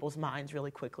change people's minds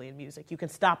really quickly in music. You can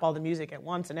stop all the music at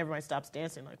once and everybody stops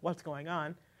dancing, like, what's going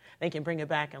on? They can bring it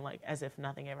back and like as if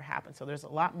nothing ever happened. So there's a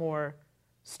lot more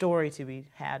story to be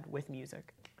had with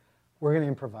music. We're going to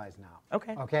improvise now.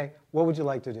 Okay. Okay? What would you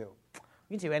like to do?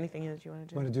 You can do anything that you want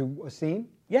to do. Want to do a scene?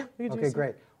 Yeah, we can do a Okay, scene.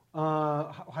 great.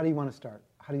 How do you want to start?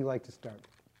 How do you like to start?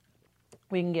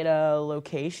 We can get a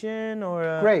location or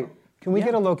a... Great. Can we Yeah.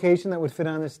 get a location that would fit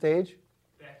on this stage?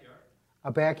 Backyard.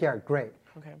 A backyard. Great.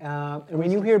 Okay. And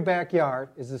when you hear backyard,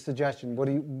 is a suggestion.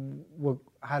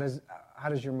 How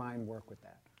does your mind work with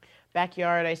that?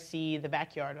 Backyard, I see the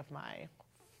backyard of my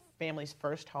family's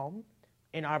first home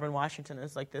in Auburn, Washington.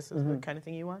 Is like, this is the kind of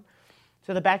thing you want.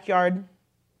 So the backyard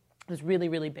is really,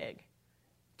 really big.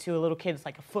 To a little kid, it's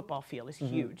like a football field. It's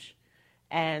huge.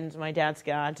 And my dad's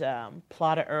got a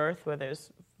plot of earth where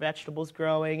there's vegetables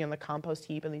growing and the compost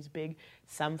heap and these big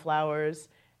sunflowers.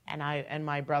 And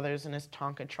my brother's in his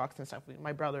Tonka trucks and stuff.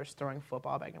 My brother's throwing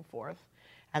football back and forth.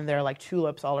 And there are like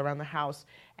tulips all around the house.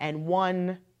 And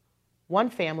one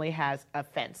family has a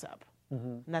fence up.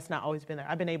 And that's not always been there.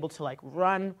 I've been able to like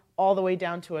run all the way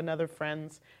down to another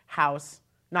friend's house,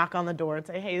 knock on the door and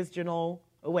say, hey, is Janelle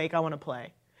awake? I want to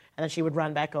play. And then she would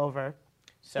run back over.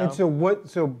 And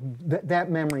so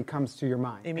that memory comes to your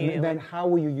mind. Immediately. And then how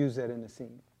will you use that in the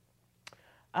scene?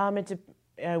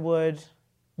 I would...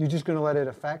 You're just going to let it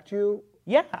affect you?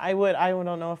 Yeah, I would. I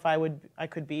don't know if I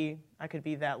could be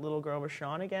that little girl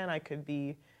Rashawn again. I could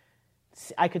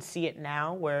see it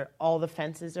now where all the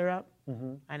fences are up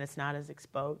and it's not as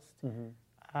exposed.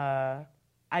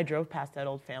 I drove past that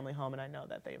old family home and I know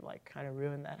that they've like kind of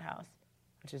ruined that house,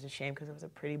 which is a shame because it was a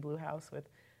pretty blue house with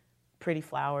pretty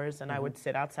flowers, and I would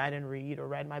sit outside and read or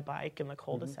ride my bike in the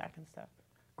cul-de-sac and stuff.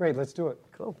 Great, let's do it.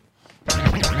 Cool.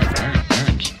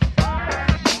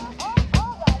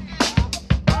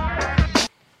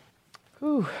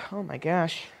 Ooh, oh my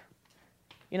gosh.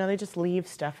 You know, they just leave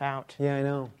stuff out Yeah, I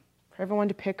know. for everyone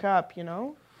to pick up, you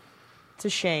know? It's a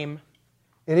shame.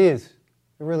 It is.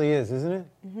 It really is, isn't it?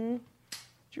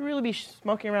 Should you really be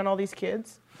smoking around all these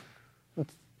kids?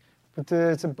 But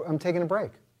I'm taking a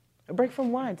break. A break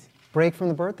from what? Break from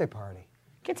the birthday party.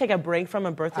 You can't take a break from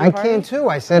a birthday I party. can too.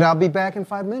 I said I'll be back in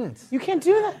 5 minutes. You can't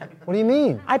do that. What do you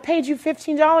mean? I paid you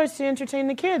 $15 to entertain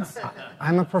the kids.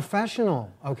 I'm a professional,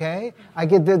 okay?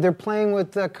 They're playing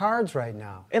with cards right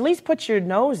now. At least put your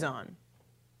nose on.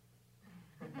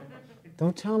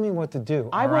 Don't tell me what to do.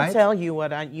 I all will right? tell you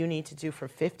what you need to do for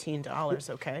 $15,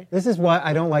 okay? This is why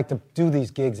I don't like to do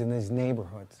these gigs in these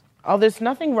neighborhoods. Oh, there's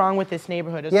nothing wrong with this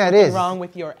neighborhood. There's Yeah, it something is. wrong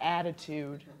with your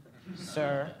attitude,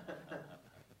 sir.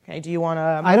 Okay, do you want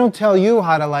to... I don't tell you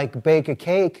how to, like, bake a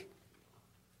cake.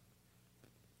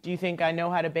 Do you think I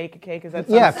know how to bake a cake? Is that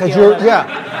some Yeah, because skill you're,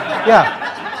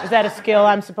 yeah. Is that a skill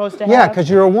I'm supposed to have? Yeah, because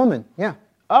you're a woman. Yeah.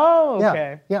 Oh, Yeah.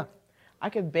 okay. Yeah. I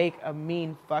could bake a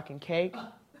mean fucking cake,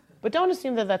 but don't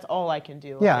assume that that's all I can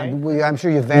do. Yeah. Okay? I'm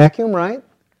sure you vacuum, right?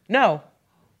 No,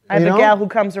 I have You a don't? gal who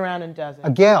comes around and does it.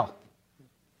 A gal.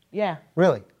 Yeah,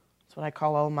 Really? that's what I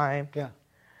call all my Yeah.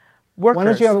 workers. Why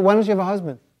don't you have a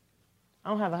husband? I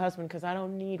don't have a husband because I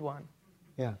don't need one.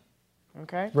 Yeah.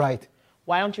 Okay. Right.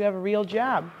 Why don't you have a real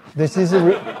job? This is a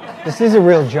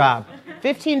real job.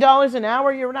 $15 an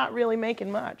hour, you're not really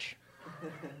making much.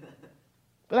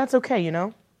 But that's okay, you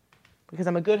know, because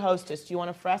I'm a good hostess. Do you want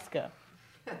a Fresca?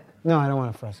 No, I don't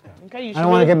want a Fresco. Okay, you should I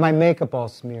don't want to really- get my makeup all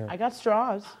smeared. I got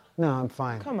straws. No, I'm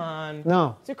fine. Come on.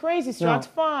 No. It's a crazy straw. No. It's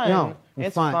fun. No, I'm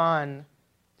it's fine. fun.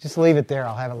 Just leave it there.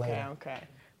 I'll have it later. Okay, okay.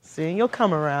 See, you'll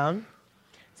come around.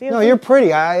 See, No, it's you're like-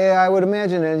 pretty. I would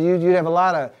imagine that you'd have a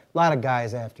lot of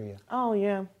guys after you. Oh,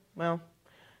 yeah. Well,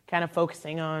 kind of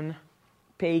focusing on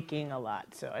baking a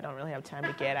lot, so I don't really have time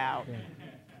to get out.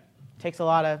 Takes a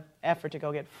lot of effort to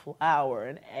go get flour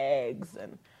and eggs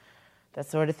and that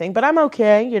sort of thing. But I'm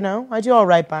okay, you know. I do all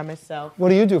right by myself. What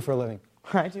do you do for a living?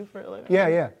 I do for a living.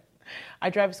 Yeah. I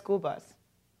drive a school bus.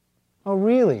 Oh,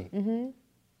 really?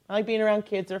 I like being around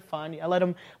kids. They're fun. I let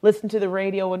them listen to the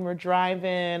radio when we're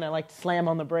driving. I like to slam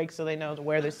on the brakes so they know to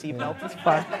wear their seatbelts. It's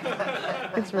fun.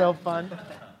 It's real fun.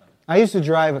 I used to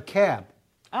drive a cab.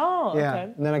 Oh, Yeah.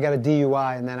 okay. And then I got a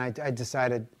DUI, and then I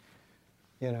decided,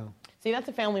 you know. See, that's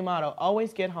a family motto.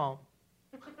 Always get home.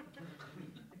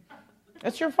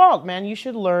 That's your fault, man. You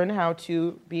should learn how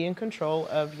to be in control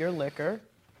of your liquor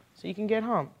so you can get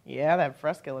home. Yeah, that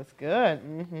Fresca looks good.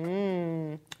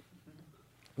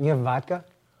 You have vodka?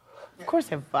 Of course I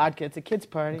have vodka. It's a kid's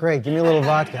party. Great, give me a little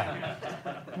vodka.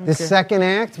 This second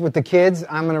act with the kids,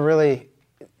 I'm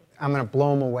gonna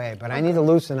blow them away, but I need to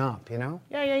loosen up, you know?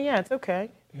 Yeah. It's okay.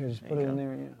 Here, just put it in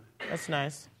there, yeah. That's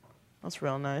nice. That's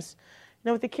real nice. You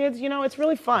know, with the kids, you know, it's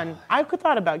really fun. I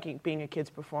thought about being a kids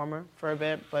performer for a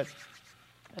bit, but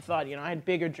I thought, you know, I had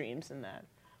bigger dreams than that.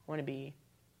 I want to be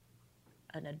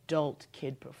an adult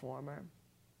kid performer,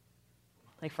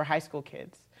 like for high school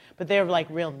kids. But they're like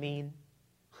real mean.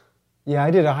 Yeah,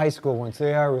 I did a high school once.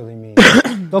 They are really mean.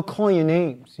 They'll call you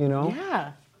names, you know?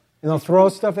 Yeah. And they'll throw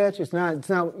stuff at you. It's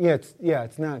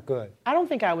not good. I don't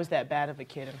think I was that bad of a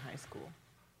kid in high school.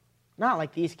 Not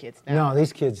like these kids now. No,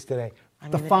 these kids today.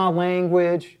 The mean, foul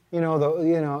language,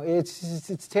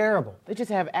 it's terrible. They just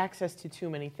have access to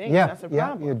too many things. Yeah, That's a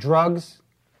problem. yeah, drugs.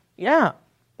 Yeah.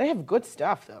 They have good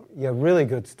stuff, though. Yeah, really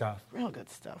good stuff. Real good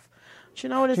stuff. But you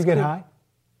know what? Did you get high?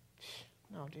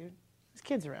 No, dude. There's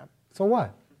kids around. So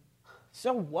what?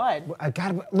 So what? I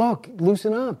gotta look,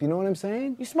 loosen up. You know what I'm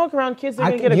saying? You smoke around kids, they're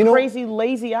going to get a crazy,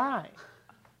 lazy eye.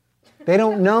 They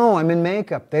don't know I'm in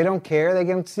makeup. They don't care. They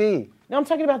can see. No, I'm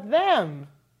talking about them.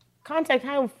 Contact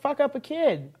how to fuck up a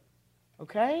kid.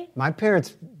 Okay? My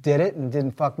parents did it and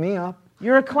didn't fuck me up.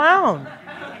 You're a clown.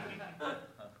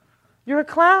 You're a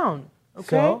clown.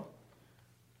 Okay?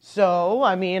 So,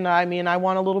 I mean, I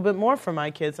want a little bit more for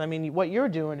my kids. I mean, what you're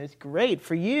doing is great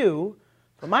for you,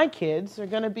 but my kids are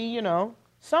going to be,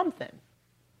 something.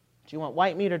 Do you want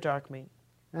white meat or dark meat?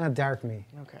 Dark meat.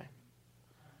 Okay.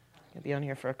 I'll be on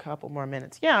here for a couple more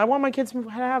minutes. Yeah, I want my kids to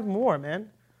have more, man.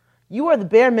 You are the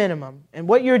bare minimum, and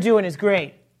what you're doing is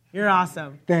great. You're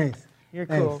awesome. Thanks. You're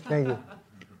cool. Thank you.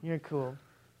 You're cool.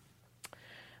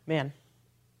 Man,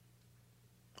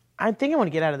 I think I want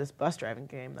to get out of this bus driving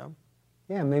game, though.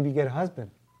 Yeah, maybe get a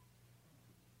husband.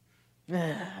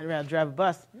 I'd rather drive a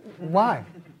bus. Why?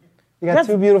 You got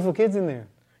two beautiful kids in there.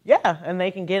 Yeah, and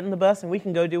they can get in the bus, and we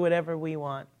can go do whatever we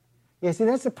want. Yeah, see,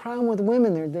 that's the problem with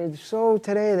women. They're so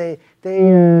today. They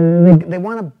think they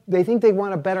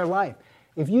want a better life.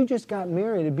 If you just got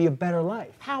married, it'd be a better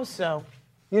life. How so?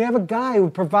 You'd have a guy who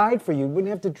would provide for you. You wouldn't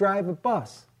have to drive a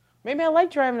bus. Maybe I like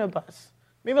driving a bus.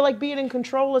 Maybe I like being in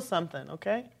control of something,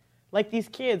 okay? Like these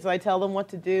kids, I tell them what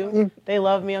to do. They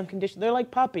love me unconditionally. They're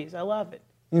like puppies. I love it.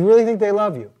 You really think they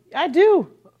love you? I do.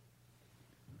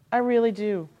 I really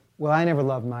do. Well, I never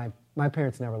loved my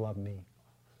parents never loved me.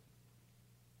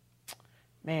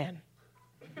 Man.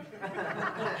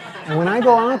 And when I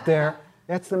go out there,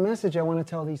 that's the message I want to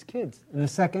tell these kids in the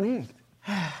second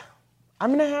act. I'm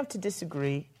going to have to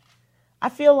disagree. I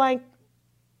feel like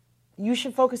you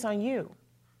should focus on you.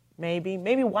 Maybe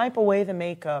wipe away the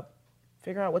makeup.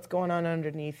 Figure out what's going on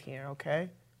underneath here, okay?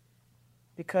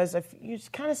 Because you're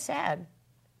just kind of sad.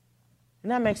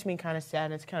 And that makes me kind of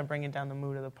sad. It's kind of bringing down the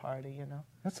mood of the party,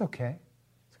 That's okay.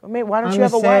 So, mate, why don't I'm you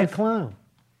have a sad wife? clown.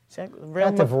 Real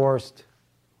Got divorced.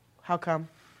 How come?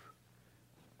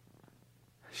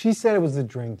 She said it was the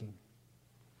drinking.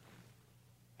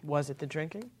 Was it the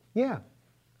drinking? Yeah.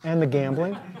 And the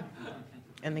gambling.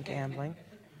 And the gambling.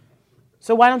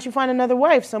 So why don't you find another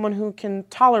wife, someone who can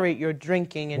tolerate your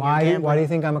drinking and your gambling? Why do you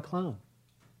think I'm a clown?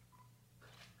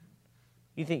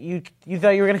 You think you thought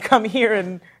you were going to come here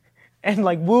and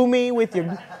like woo me with your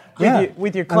clown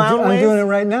ways? I'm doing it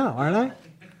right now, aren't I?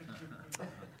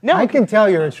 No, I can tell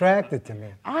you're attracted to me.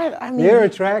 I mean, You're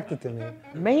attracted to me.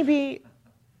 Maybe.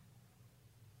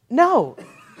 No.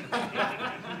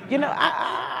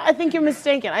 I think you're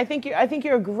mistaken. I think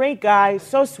you're a great guy,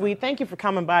 so sweet. Thank you for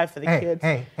coming by for the kids.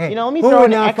 Hey. Let me Who throw would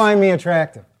an not find me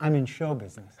attractive? I'm in show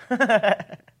business.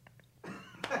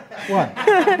 What?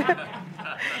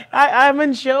 I'm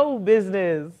in show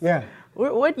business. Yeah.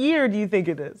 What year do you think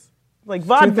it is? Like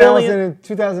vaudevillian?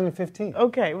 2015.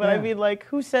 Okay, but Yeah. I mean, like,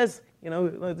 who says,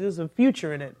 there's a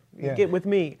future in it? Yeah. Get with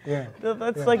me. Yeah.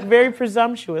 That's like very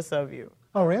presumptuous of you.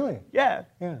 Oh, really? Yeah.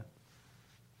 Yeah.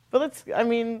 But I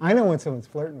know when someone's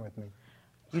flirting with me.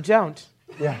 You don't.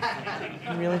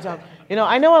 Yeah. You really don't.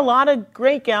 I know a lot of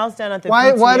great gals down at the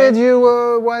Why PTA.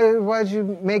 did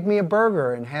you make me a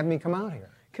burger and have me come out here?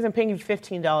 Because I'm paying you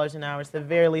 $15 an hour, so the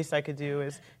very least I could do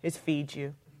is feed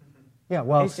you. Yeah,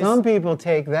 well, It's some just- people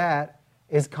take that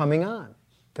as coming on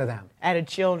to them. At a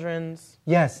children's.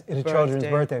 Yes, at a children's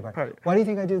birthday party. party. Why do you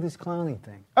think I do this clowning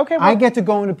thing? Okay, I well- get to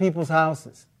go into people's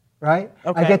houses, right?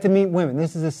 Okay. I get to meet women.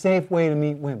 This is a safe way to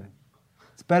meet women.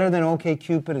 It's better than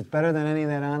OkCupid. It's better than any of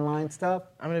that online stuff.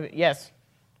 Yes.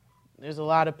 There's a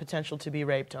lot of potential to be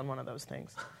raped on one of those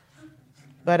things.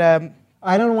 But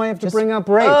I don't know why you have to bring up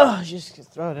rape. Just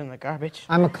throw it in the garbage.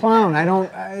 I'm a clown. No.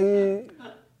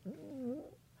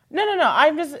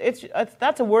 I'm just.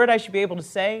 That's a word I should be able to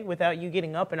say without you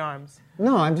getting up in arms.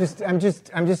 No, I'm just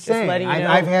saying. letting you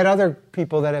know. I've had other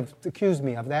people that have accused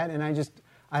me of that, and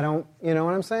I don't. You know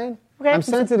what I'm saying? Okay, I'm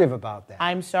sensitive about that.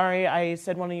 I'm sorry. I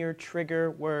said one of your trigger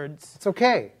words. It's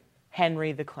okay.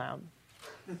 Henry the clown.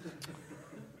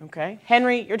 Okay,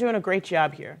 Henry, you're doing a great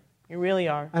job here. You really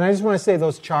are. And I just want to say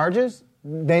those charges,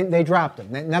 they dropped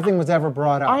them. Nothing was ever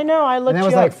brought up. I know. I looked. And that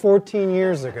was you like up. 14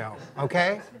 years ago.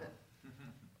 Okay.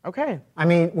 Okay. I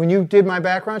mean, when you did my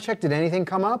background check, did anything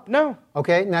come up? No.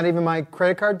 Okay. Not even my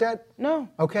credit card debt. No.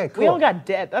 Okay. Cool. We all got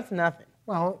debt. That's nothing.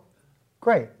 Well,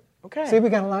 great. Okay. See, we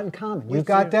got a lot in common. You've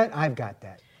got that, I've got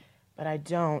that. But I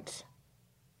don't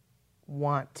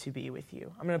want to be with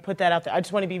you. I'm going to put that out there. I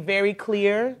just want to be very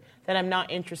clear that I'm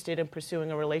not interested in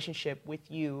pursuing a relationship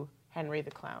with you, Henry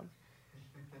the Clown.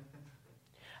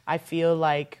 I feel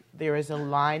like there is a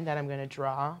line that I'm going to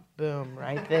draw. Boom,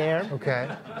 right there.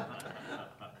 Okay.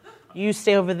 You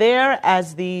stay over there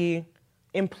as the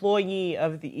employee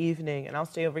of the evening, and I'll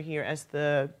stay over here as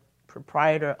the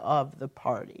proprietor of the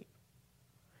party.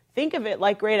 Think of it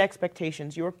like Great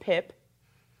Expectations. You're Pip.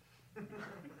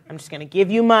 I'm just going to give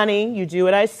you money. You do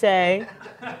what I say,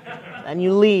 and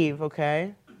you leave,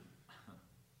 okay?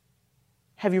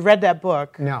 Have you read that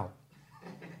book? No.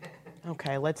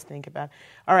 Okay, let's think about it.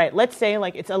 All right, let's say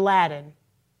like it's Aladdin.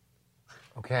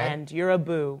 Okay. And you're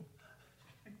Abu,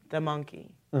 the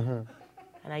monkey. Mm-hmm.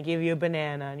 And I give you a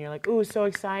banana, and you're like, ooh, so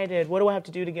excited. What do I have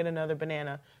to do to get another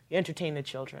banana? You entertain the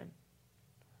children.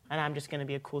 And I'm just going to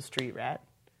be a cool street rat.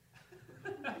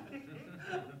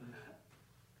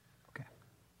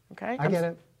 Okay? I get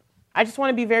it. I just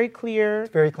want to be very clear.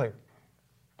 It's very clear.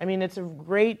 I mean, it's a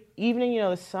great evening. You know,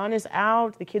 the sun is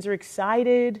out. The kids are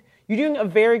excited. You're doing a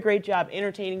very great job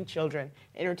entertaining children.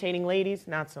 Entertaining ladies,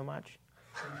 not so much.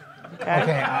 Okay?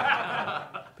 Okay.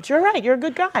 But you're right. You're a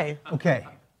good guy. Okay.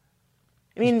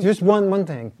 I mean, Just one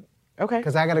thing, okay.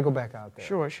 because I got to go back out there.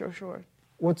 Sure.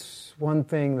 What's one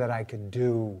thing that I could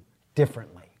do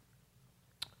differently?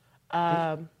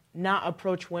 Not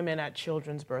approach women at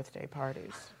children's birthday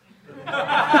parties.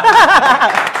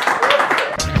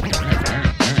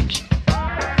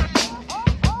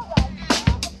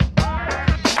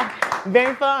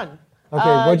 Very fun.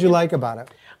 Okay, what'd you like about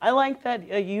it? I like that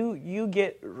you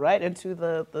get right into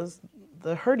the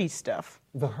hurty stuff.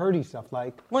 The hurty stuff,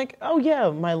 like? Like, oh yeah,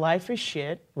 my life is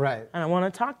shit. Right. And I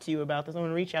want to talk to you about this. I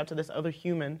want to reach out to this other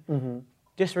human,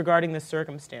 disregarding the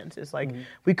circumstances. Like,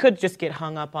 we could just get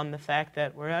hung up on the fact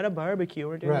that we're at a barbecue,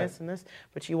 we're doing this and this,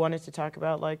 but you wanted to talk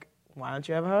about, like, why don't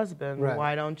you have a husband? Right.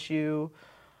 Why don't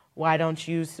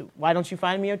you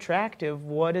find me attractive?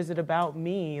 What is it about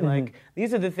me? Like,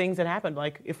 these are the things that happened.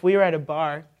 Like, if we were at a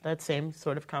bar, that same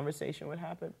sort of conversation would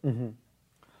happen.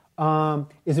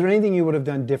 Is there anything you would have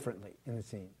done differently in the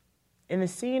scene? In the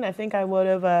scene, I think I would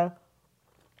have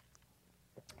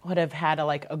had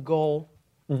a goal,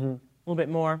 a little bit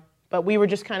more. But we were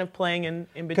just kind of playing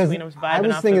in between. I was vibing I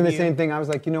was off thinking of the you. same thing. I was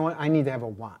like, you know what? I need to have a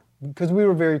want. Because we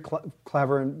were very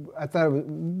clever, and I thought it was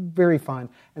very fun.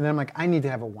 And then I'm like, I need to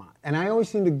have a want. And I always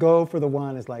seem to go for the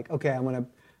want as like, okay, I'm gonna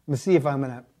see if I'm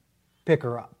gonna pick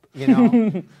her up. You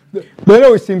know, that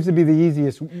always seems to be the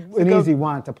easy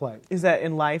want to play. Is that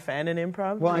in life and in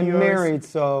improv? Well, I'm Yours? married,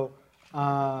 so,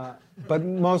 but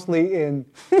mostly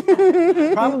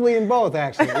probably in both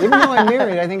actually. Even though I'm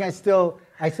married, I think I still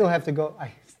have to go.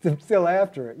 I'm still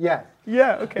after it. Yeah.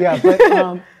 Yeah. Okay. Yeah,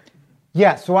 but.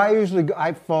 Yeah, so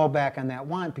I fall back on that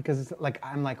want because it's like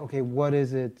I'm like, okay, what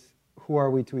is it? Who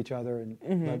are we to each other?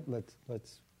 And let's.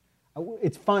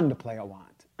 It's fun to play a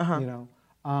want, you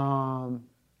know.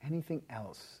 Anything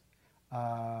else?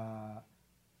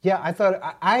 Yeah, I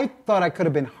thought I could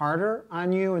have been harder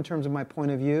on you in terms of my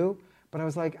point of view, but I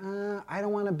was like, I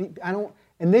don't want to be. I don't.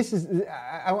 And this is.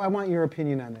 I want your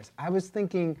opinion on this. I was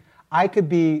thinking I could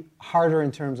be harder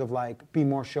in terms of like be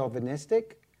more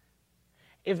chauvinistic.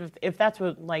 If that's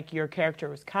what like your character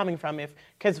was coming from,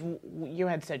 because you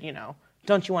had said, you know,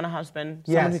 don't you want a husband,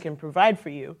 someone who can provide for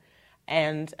you,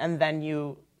 and then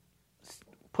you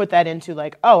put that into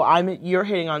like, oh, you're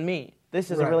hitting on me. This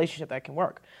is a relationship that can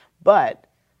work, but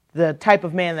the type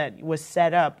of man that was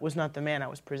set up was not the man I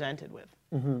was presented with.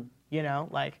 You know,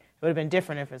 like it would have been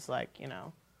different if it's like, you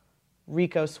know,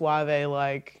 Rico Suave,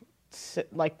 like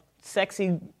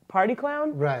sexy party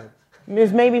clown. Right.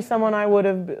 Is maybe someone I would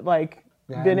have like.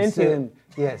 Been into.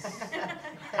 Yes.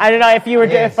 I don't know if you were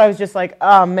if I was just like,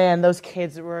 oh man, those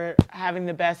kids were having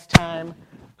the best time.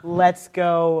 Let's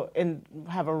go and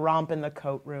have a romp in the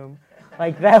coat room.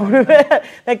 Like that would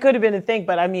that could have been a thing.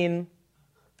 But I mean,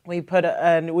 we put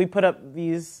up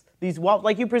these walls.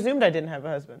 Like you presumed I didn't have a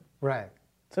husband. Right.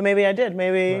 So maybe I did.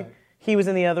 Maybe he was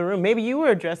in the other room. Maybe you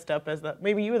were dressed up as that.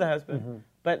 Maybe you were the husband.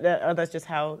 But that's just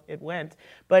how it went.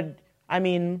 But I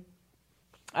mean,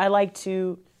 I like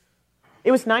to. It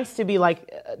was nice to be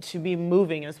to be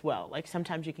moving as well. Like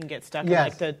sometimes you can get stuck in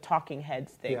like the talking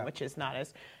heads thing, which is not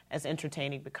as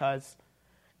entertaining because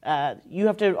you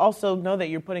have to also know that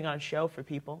you're putting on a show for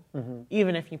people.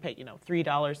 Even if you pay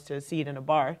 $3 to see it in a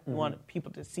bar, you want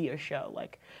people to see a show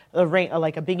like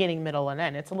a beginning, middle, and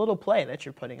end. It's a little play that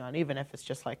you're putting on, even if it's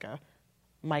just like a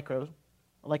micro,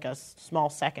 like a small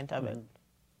second of it.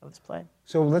 Let's play.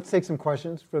 So let's take some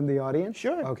questions from the audience.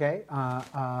 Sure. Okay.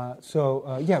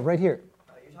 Yeah, right here.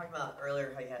 You're talking about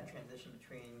earlier how you had a transition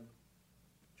between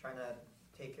trying to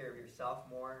take care of yourself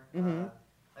more. Mm-hmm.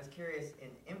 I was curious, in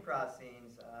improv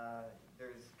scenes,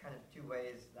 there's kind of two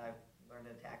ways that I've learned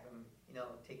to attack them. You know,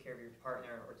 take care of your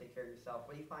partner or take care of yourself.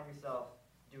 What do you find yourself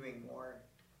doing more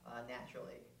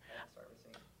naturally at the start of a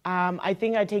scene? I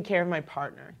think I take care of my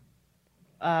partner.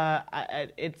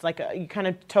 It's like you kind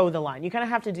of toe the line. You kind of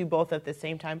have to do both at the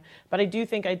same time. But I do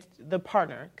think the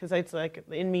partner, because it's like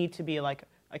in me to be like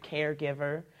a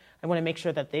caregiver. I want to make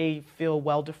sure that they feel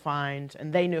well-defined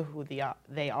and they know who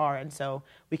they are, and so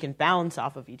we can balance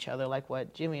off of each other like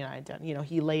what Jimmy and I had done. You know,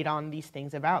 he laid on these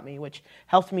things about me, which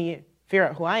helped me figure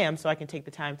out who I am so I can take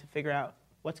the time to figure out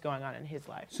what's going on in his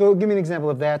life. So give me an example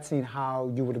of that scene,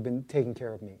 how you would have been taking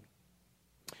care of me.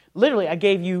 Literally, I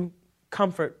gave you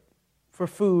comfort for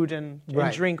food and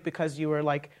Right. drink because you were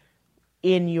like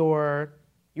you're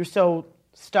so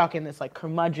stuck in this like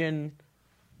curmudgeon,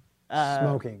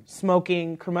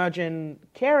 smoking curmudgeon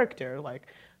character. Like,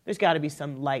 there's got to be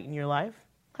some light in your life.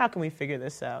 How can we figure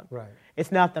this out? Right. It's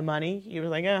not the money. You were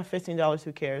like, $15,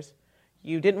 who cares?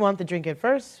 You didn't want the drink at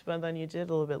first, but then you did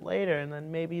a little bit later, and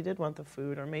then maybe you did want the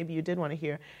food, or maybe you did want to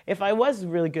hear. If I was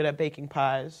really good at baking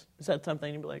pies, is that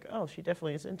something you'd be like, oh, she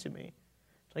definitely is into me?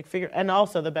 Like and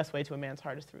also the best way to a man's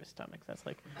heart is through his stomach. That's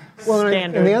like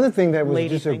standard. And the other thing that was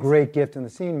lady just a things. great gift in the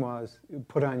scene was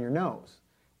put on your nose,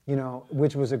 you know,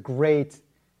 which was a great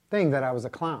thing that I was a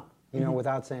clown, you know,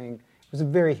 without saying. It was a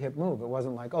very hip move. It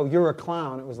wasn't like, oh, you're a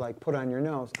clown. It was like, put on your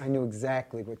nose. I knew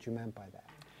exactly what you meant by that.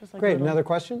 Just like Great. little Another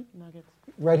question? nuggets.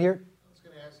 Right here. I was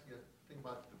going to ask you, think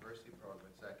about the diversity program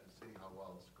at Second City, how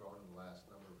well it's grown in the last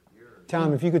number of years.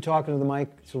 Tom, if you could talk into the mic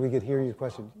so we could hear your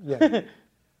question. Yeah. I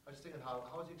was thinking, how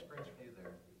was the experience for you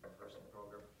there, the diversity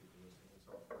program for people listening and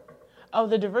so forth? Oh,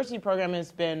 the diversity program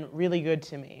has been really good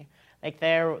to me. Like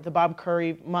the Bob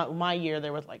Curry, my year,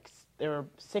 there were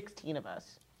 16 of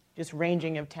us, just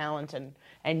ranging of talent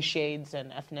and shades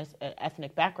and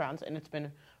ethnic backgrounds, and it's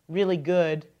been really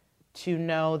good to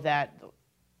know that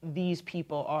these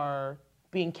people are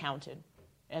being counted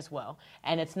as well.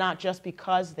 And it's not just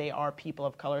because they are people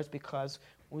of color, it's because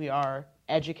we are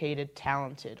educated,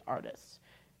 talented artists.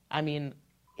 I mean,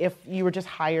 if you were just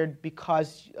hired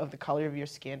because of the color of your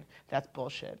skin, that's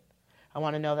bullshit. I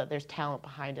want to know that there's talent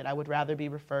behind it. I would rather be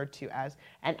referred to as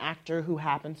an actor who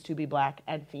happens to be black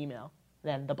and female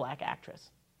than the black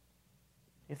actress.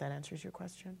 If that answers your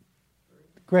question.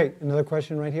 Great. Another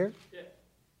question right here. Yeah,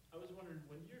 I was wondering,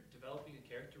 when you're developing a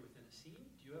character within a scene,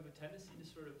 do you have a tendency to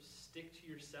sort of stick to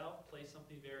yourself, play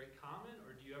something very common,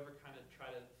 or do you ever kind of try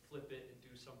to flip it and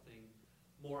do something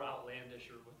more outlandish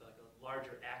or with like a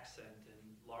larger accent and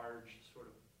large sort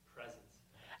of presence?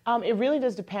 It really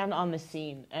does depend on the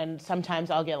scene, and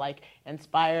sometimes I'll get like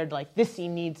inspired, like this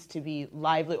scene needs to be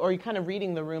lively, or you're kind of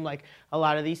reading the room, like a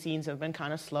lot of these scenes have been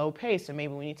kind of slow paced, so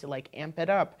maybe we need to like amp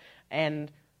it up.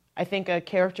 And I think a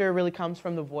character really comes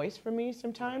from the voice for me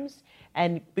sometimes,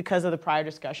 and because of the prior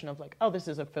discussion of like, oh, this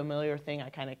is a familiar thing, I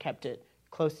kind of kept it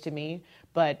close to me.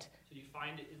 But So you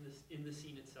find it in the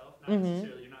scene itself, not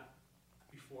necessarily, you're not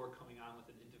before coming on with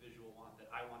an individual want that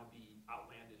I want to be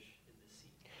outlandish in this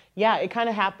scene. yeah, it kind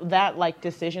of that like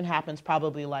decision happens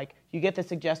probably like you get the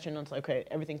suggestion and it's like, okay,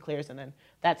 everything clears, and then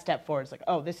that step forward is like,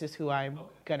 oh, this is who I'm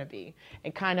gonna be.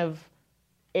 It kind of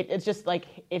it's just like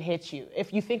it hits you.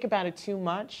 If you think about it too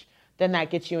much, then that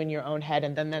gets you in your own head,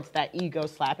 and then that's that ego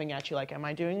slapping at you like, am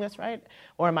I doing this right?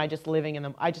 Or am I just living in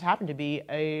them? I just happen to be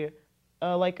a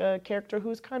character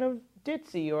who's kind of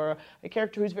ditzy, or a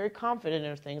character who's very confident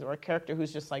in things, or a character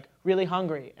who's just like really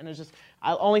hungry, and it's just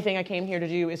the only thing I came here to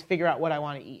do is figure out what I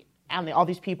want to eat. And all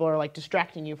these people are like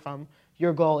distracting you from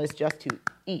your goal is just to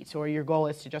eat, or your goal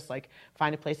is to just like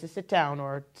find a place to sit down,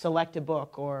 or select a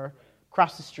book, or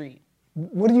cross the street.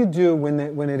 What do you do when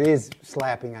it is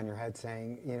slapping on your head,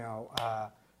 saying,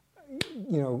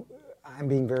 I'm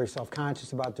being very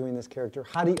self-conscious about doing this character?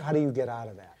 How do you get out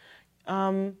of that?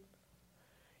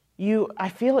 I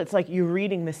feel it's like you're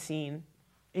reading the scene.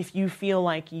 If you feel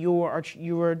like you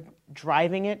are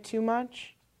driving it too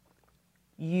much,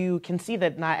 you can see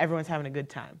that not everyone's having a good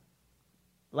time.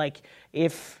 Like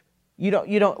if you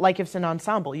don't like if it's an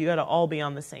ensemble, you got to all be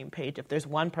on the same page. If there's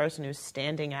one person who's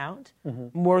standing out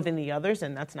more than the others,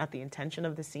 and that's not the intention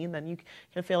of the scene, then you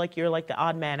can feel like you're like the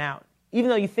odd man out.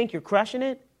 Even though you think you're crushing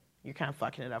it, you're kind of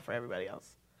fucking it up for everybody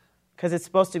else. Because it's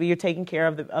supposed to be you're taking care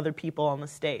of the other people on the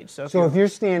stage. So if you're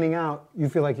standing out, you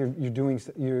feel like you're doing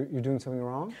something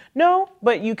wrong? No,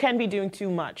 but you can be doing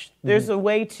too much. There's a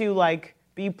way to like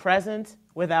be present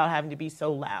without having to be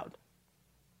so loud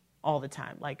all the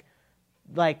time. Like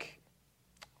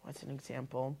what's an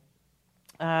example?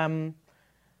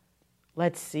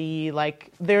 let's see,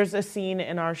 like there's a scene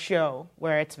in our show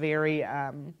where it's very,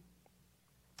 I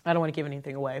don't want to give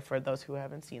anything away for those who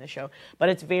haven't seen the show, but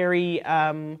it's very,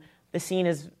 the scene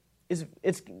is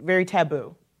it's very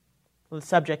taboo, the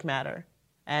subject matter.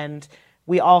 And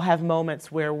we all have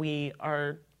moments where we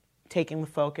are taking the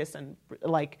focus and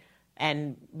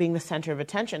being the center of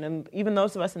attention. And even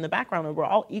those of us in the background, we're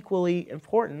all equally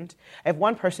important. If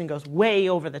one person goes way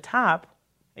over the top,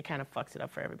 it kind of fucks it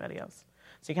up for everybody else.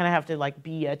 So you kind of have to like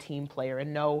be a team player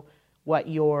and know what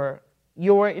your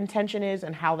intention is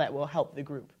and how that will help the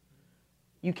group.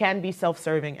 You can be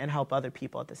self-serving and help other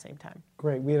people at the same time.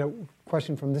 Great. We had a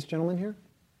question from this gentleman here.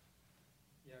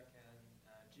 Yeah, can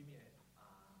Jimmy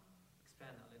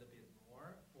expand a little bit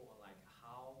more for like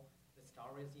how the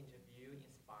stories interview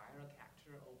inspire a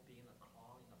character of being a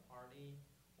clown in a party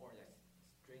or like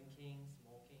drinking,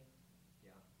 smoking?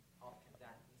 Yeah, how can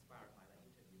that inspire by the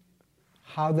interview?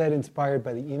 How that inspired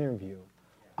by the interview.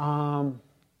 Yeah.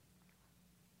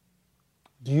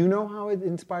 Do you know how it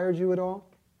inspired you at all?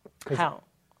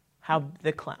 How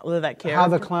the clown, that character? How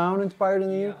the clown inspired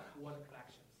in you? Yeah, what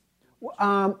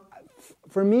collections?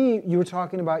 For me, you were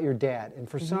talking about your dad, and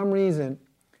for some reason,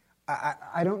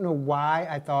 I don't know why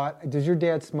I thought, does your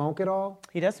dad smoke at all?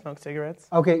 He does smoke cigarettes.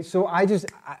 Okay, so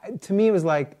to me, it was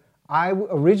like, I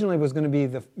originally was going to be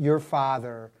your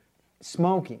father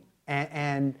smoking,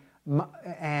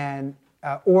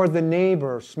 or the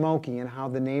neighbor smoking, and how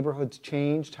the neighborhood's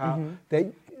changed. How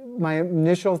my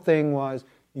initial thing was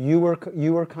you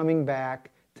were coming back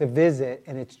to visit,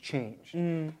 and it's changed.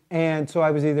 And so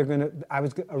I was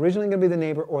originally going to be the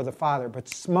neighbor or the father, but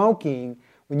smoking.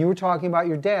 When you were talking about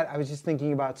your dad, I was just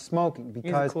thinking about smoking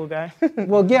because he's a cool guy.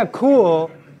 Well, yeah, cool.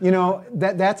 You know,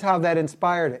 that's how that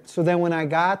inspired it. So then when I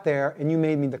got there and you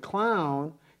made me the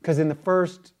clown, because in the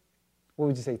first, what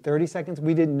would you say, 30 seconds,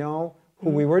 we didn't know who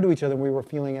we were to each other, and we were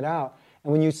feeling it out.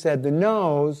 And when you said the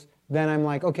nose, then I'm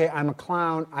like, okay, I'm a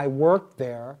clown, I worked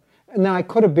there. Now, I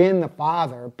could have been the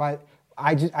father, but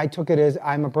I took it as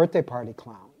I'm a birthday party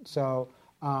clown. So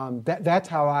that's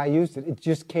how I used it. It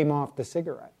just came off the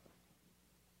cigarette.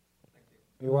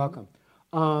 You're welcome.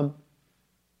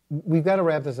 We've got to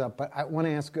wrap this up, but I want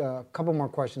to ask a couple more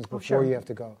questions before you have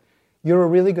to go. You're a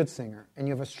really good singer, and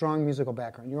you have a strong musical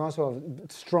background. You also have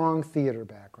a strong theater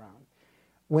background.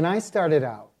 When I started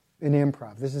out in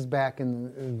improv, this is back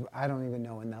in, I don't even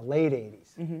know, in the late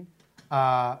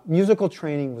 80s, musical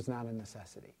training was not a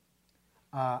necessity.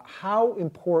 How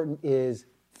important is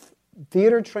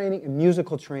theater training and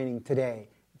musical training today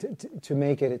to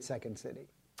make it at Second City?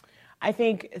 I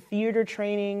think theater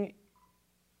training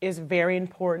is very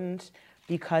important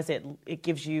because it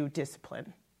gives you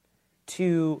discipline.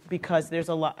 Because there's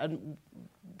a lot.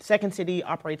 Second City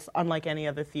operates unlike any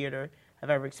other theater I've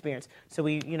ever experienced. So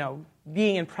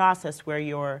being in process where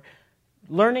you're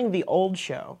learning the old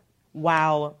show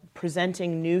while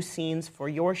presenting new scenes for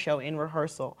your show in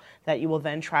rehearsal that you will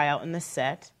then try out in the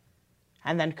set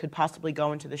and then could possibly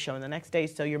go into the show the next day.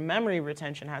 So your memory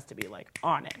retention has to be like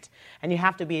on it. And you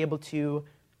have to be able to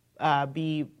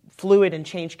be fluid and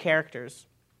change characters.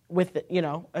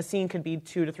 A scene could be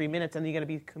 2 to 3 minutes and you're going to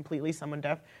be completely someone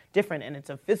different, and it's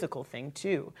a physical thing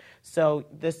too. So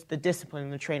the discipline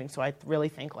and the training. So I really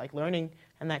think like learning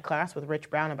in that class with Rich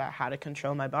Brown about how to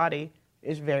control my body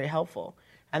is very helpful.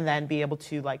 And then be able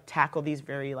to like tackle these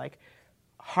very like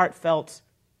heartfelt,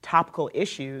 topical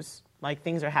issues, like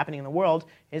things are happening in the world,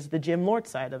 is the Jim Lort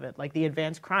side of it, like the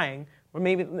advanced crying, or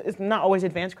maybe it's not always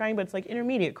advanced crying, but it's like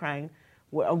intermediate crying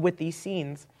with these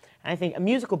scenes. And I think a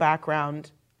musical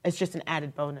background is just an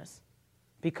added bonus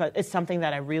because it's something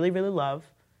that I really, really love,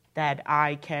 that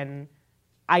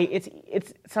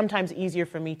it's sometimes easier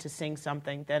for me to sing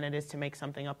something than it is to make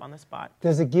something up on the spot.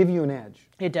 Does it give you an edge?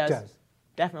 It does.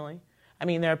 Definitely. I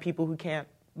mean, there are people who can't.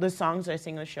 The songs I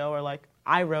sing in the show are like,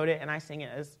 I wrote it and I sing it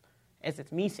as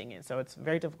it's me singing it, so it's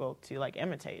very difficult to like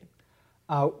imitate.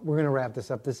 We're going to wrap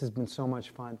this up. This has been so much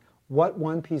fun. What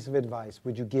one piece of advice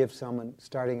would you give someone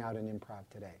starting out in improv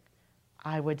today?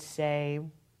 I would say,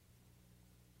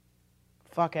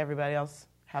 fuck everybody else.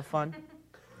 Have fun.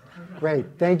 Great.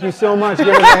 Thank you so much. Give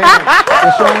us a hand.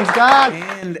 Rashawn Scott.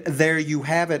 And there you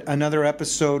have it. Another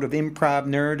episode of Improv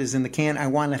Nerd is in the can. I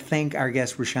want to thank our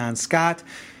guest, Rashawn Scott.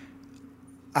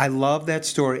 I love that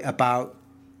story about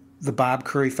the Bob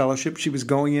Curry Fellowship. She was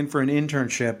going in for an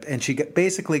internship, and she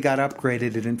basically got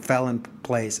upgraded and fell in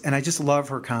place. And I just love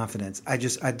her confidence. I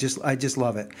just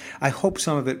love it. I hope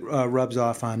some of it rubs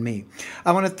off on me.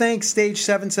 I want to thank Stage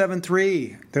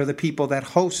 773. They're the people that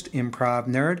host Improv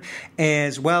Nerd,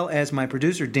 as well as my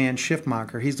producer, Dan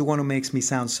Schiffmacher. He's the one who makes me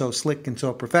sound so slick and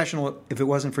so professional. If it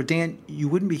wasn't for Dan, you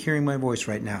wouldn't be hearing my voice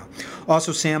right now.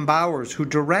 Also, Sam Bowers, who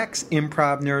directs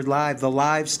Improv Nerd Live, the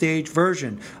live stage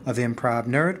version of Improv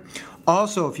Nerd.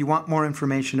 Also, if you want more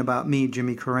information about me,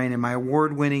 Jimmy Carrane, and my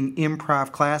award-winning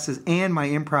improv classes and my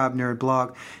Improv Nerd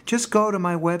blog, just go to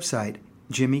my website,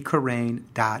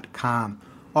 jimmycarrane.com.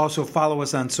 Also, follow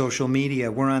us on social media.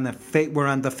 We're on the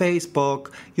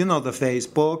Facebook. You know the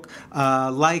Facebook.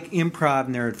 Like Improv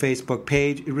Nerd Facebook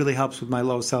page. It really helps with my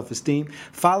low self-esteem.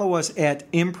 Follow us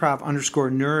at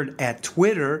improv_nerd at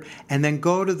Twitter. And then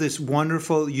go to this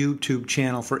wonderful YouTube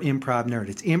channel for Improv Nerd.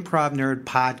 It's Improv Nerd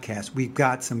Podcast. We've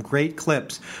got some great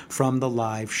clips from the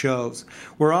live shows.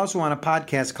 We're also on a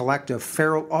podcast collective,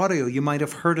 Feral Audio. You might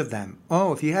have heard of them.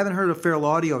 Oh, if you haven't heard of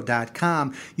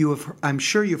feralaudio.com, I'm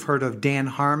sure you've heard of Dan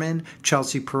Harmon,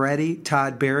 Chelsea Peretti,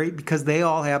 Todd Berry, because they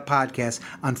all have podcasts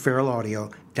on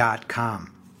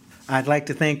feralaudio.com. I'd like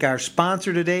to thank our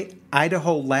sponsor today,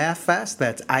 Idaho Laugh Fest.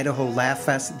 That's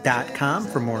idaholaughfest.com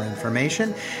for more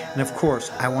information. And of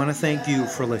course, I want to thank you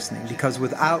for listening, because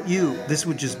without you, this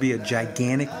would just be a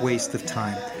gigantic waste of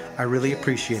time. I really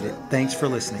appreciate it. Thanks for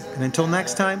listening. And until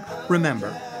next time,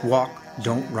 remember, walk,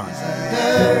 don't run.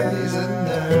 He's a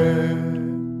nerd.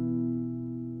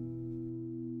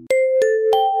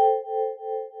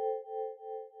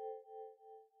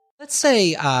 Let's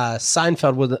say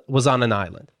Seinfeld was on an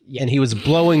island and he was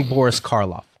blowing Boris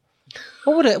Karloff.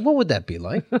 What would that be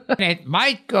like? It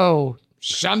might go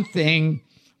something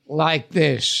like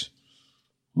this.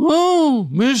 Oh,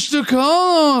 Mr.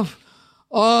 Karloff,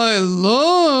 I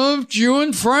loved you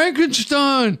in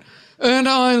Frankenstein, and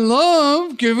I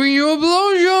love giving you a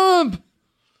blowjob.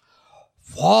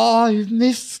 Why,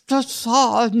 Mr.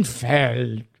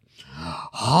 Seinfeld,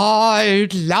 I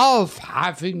love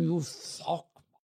having you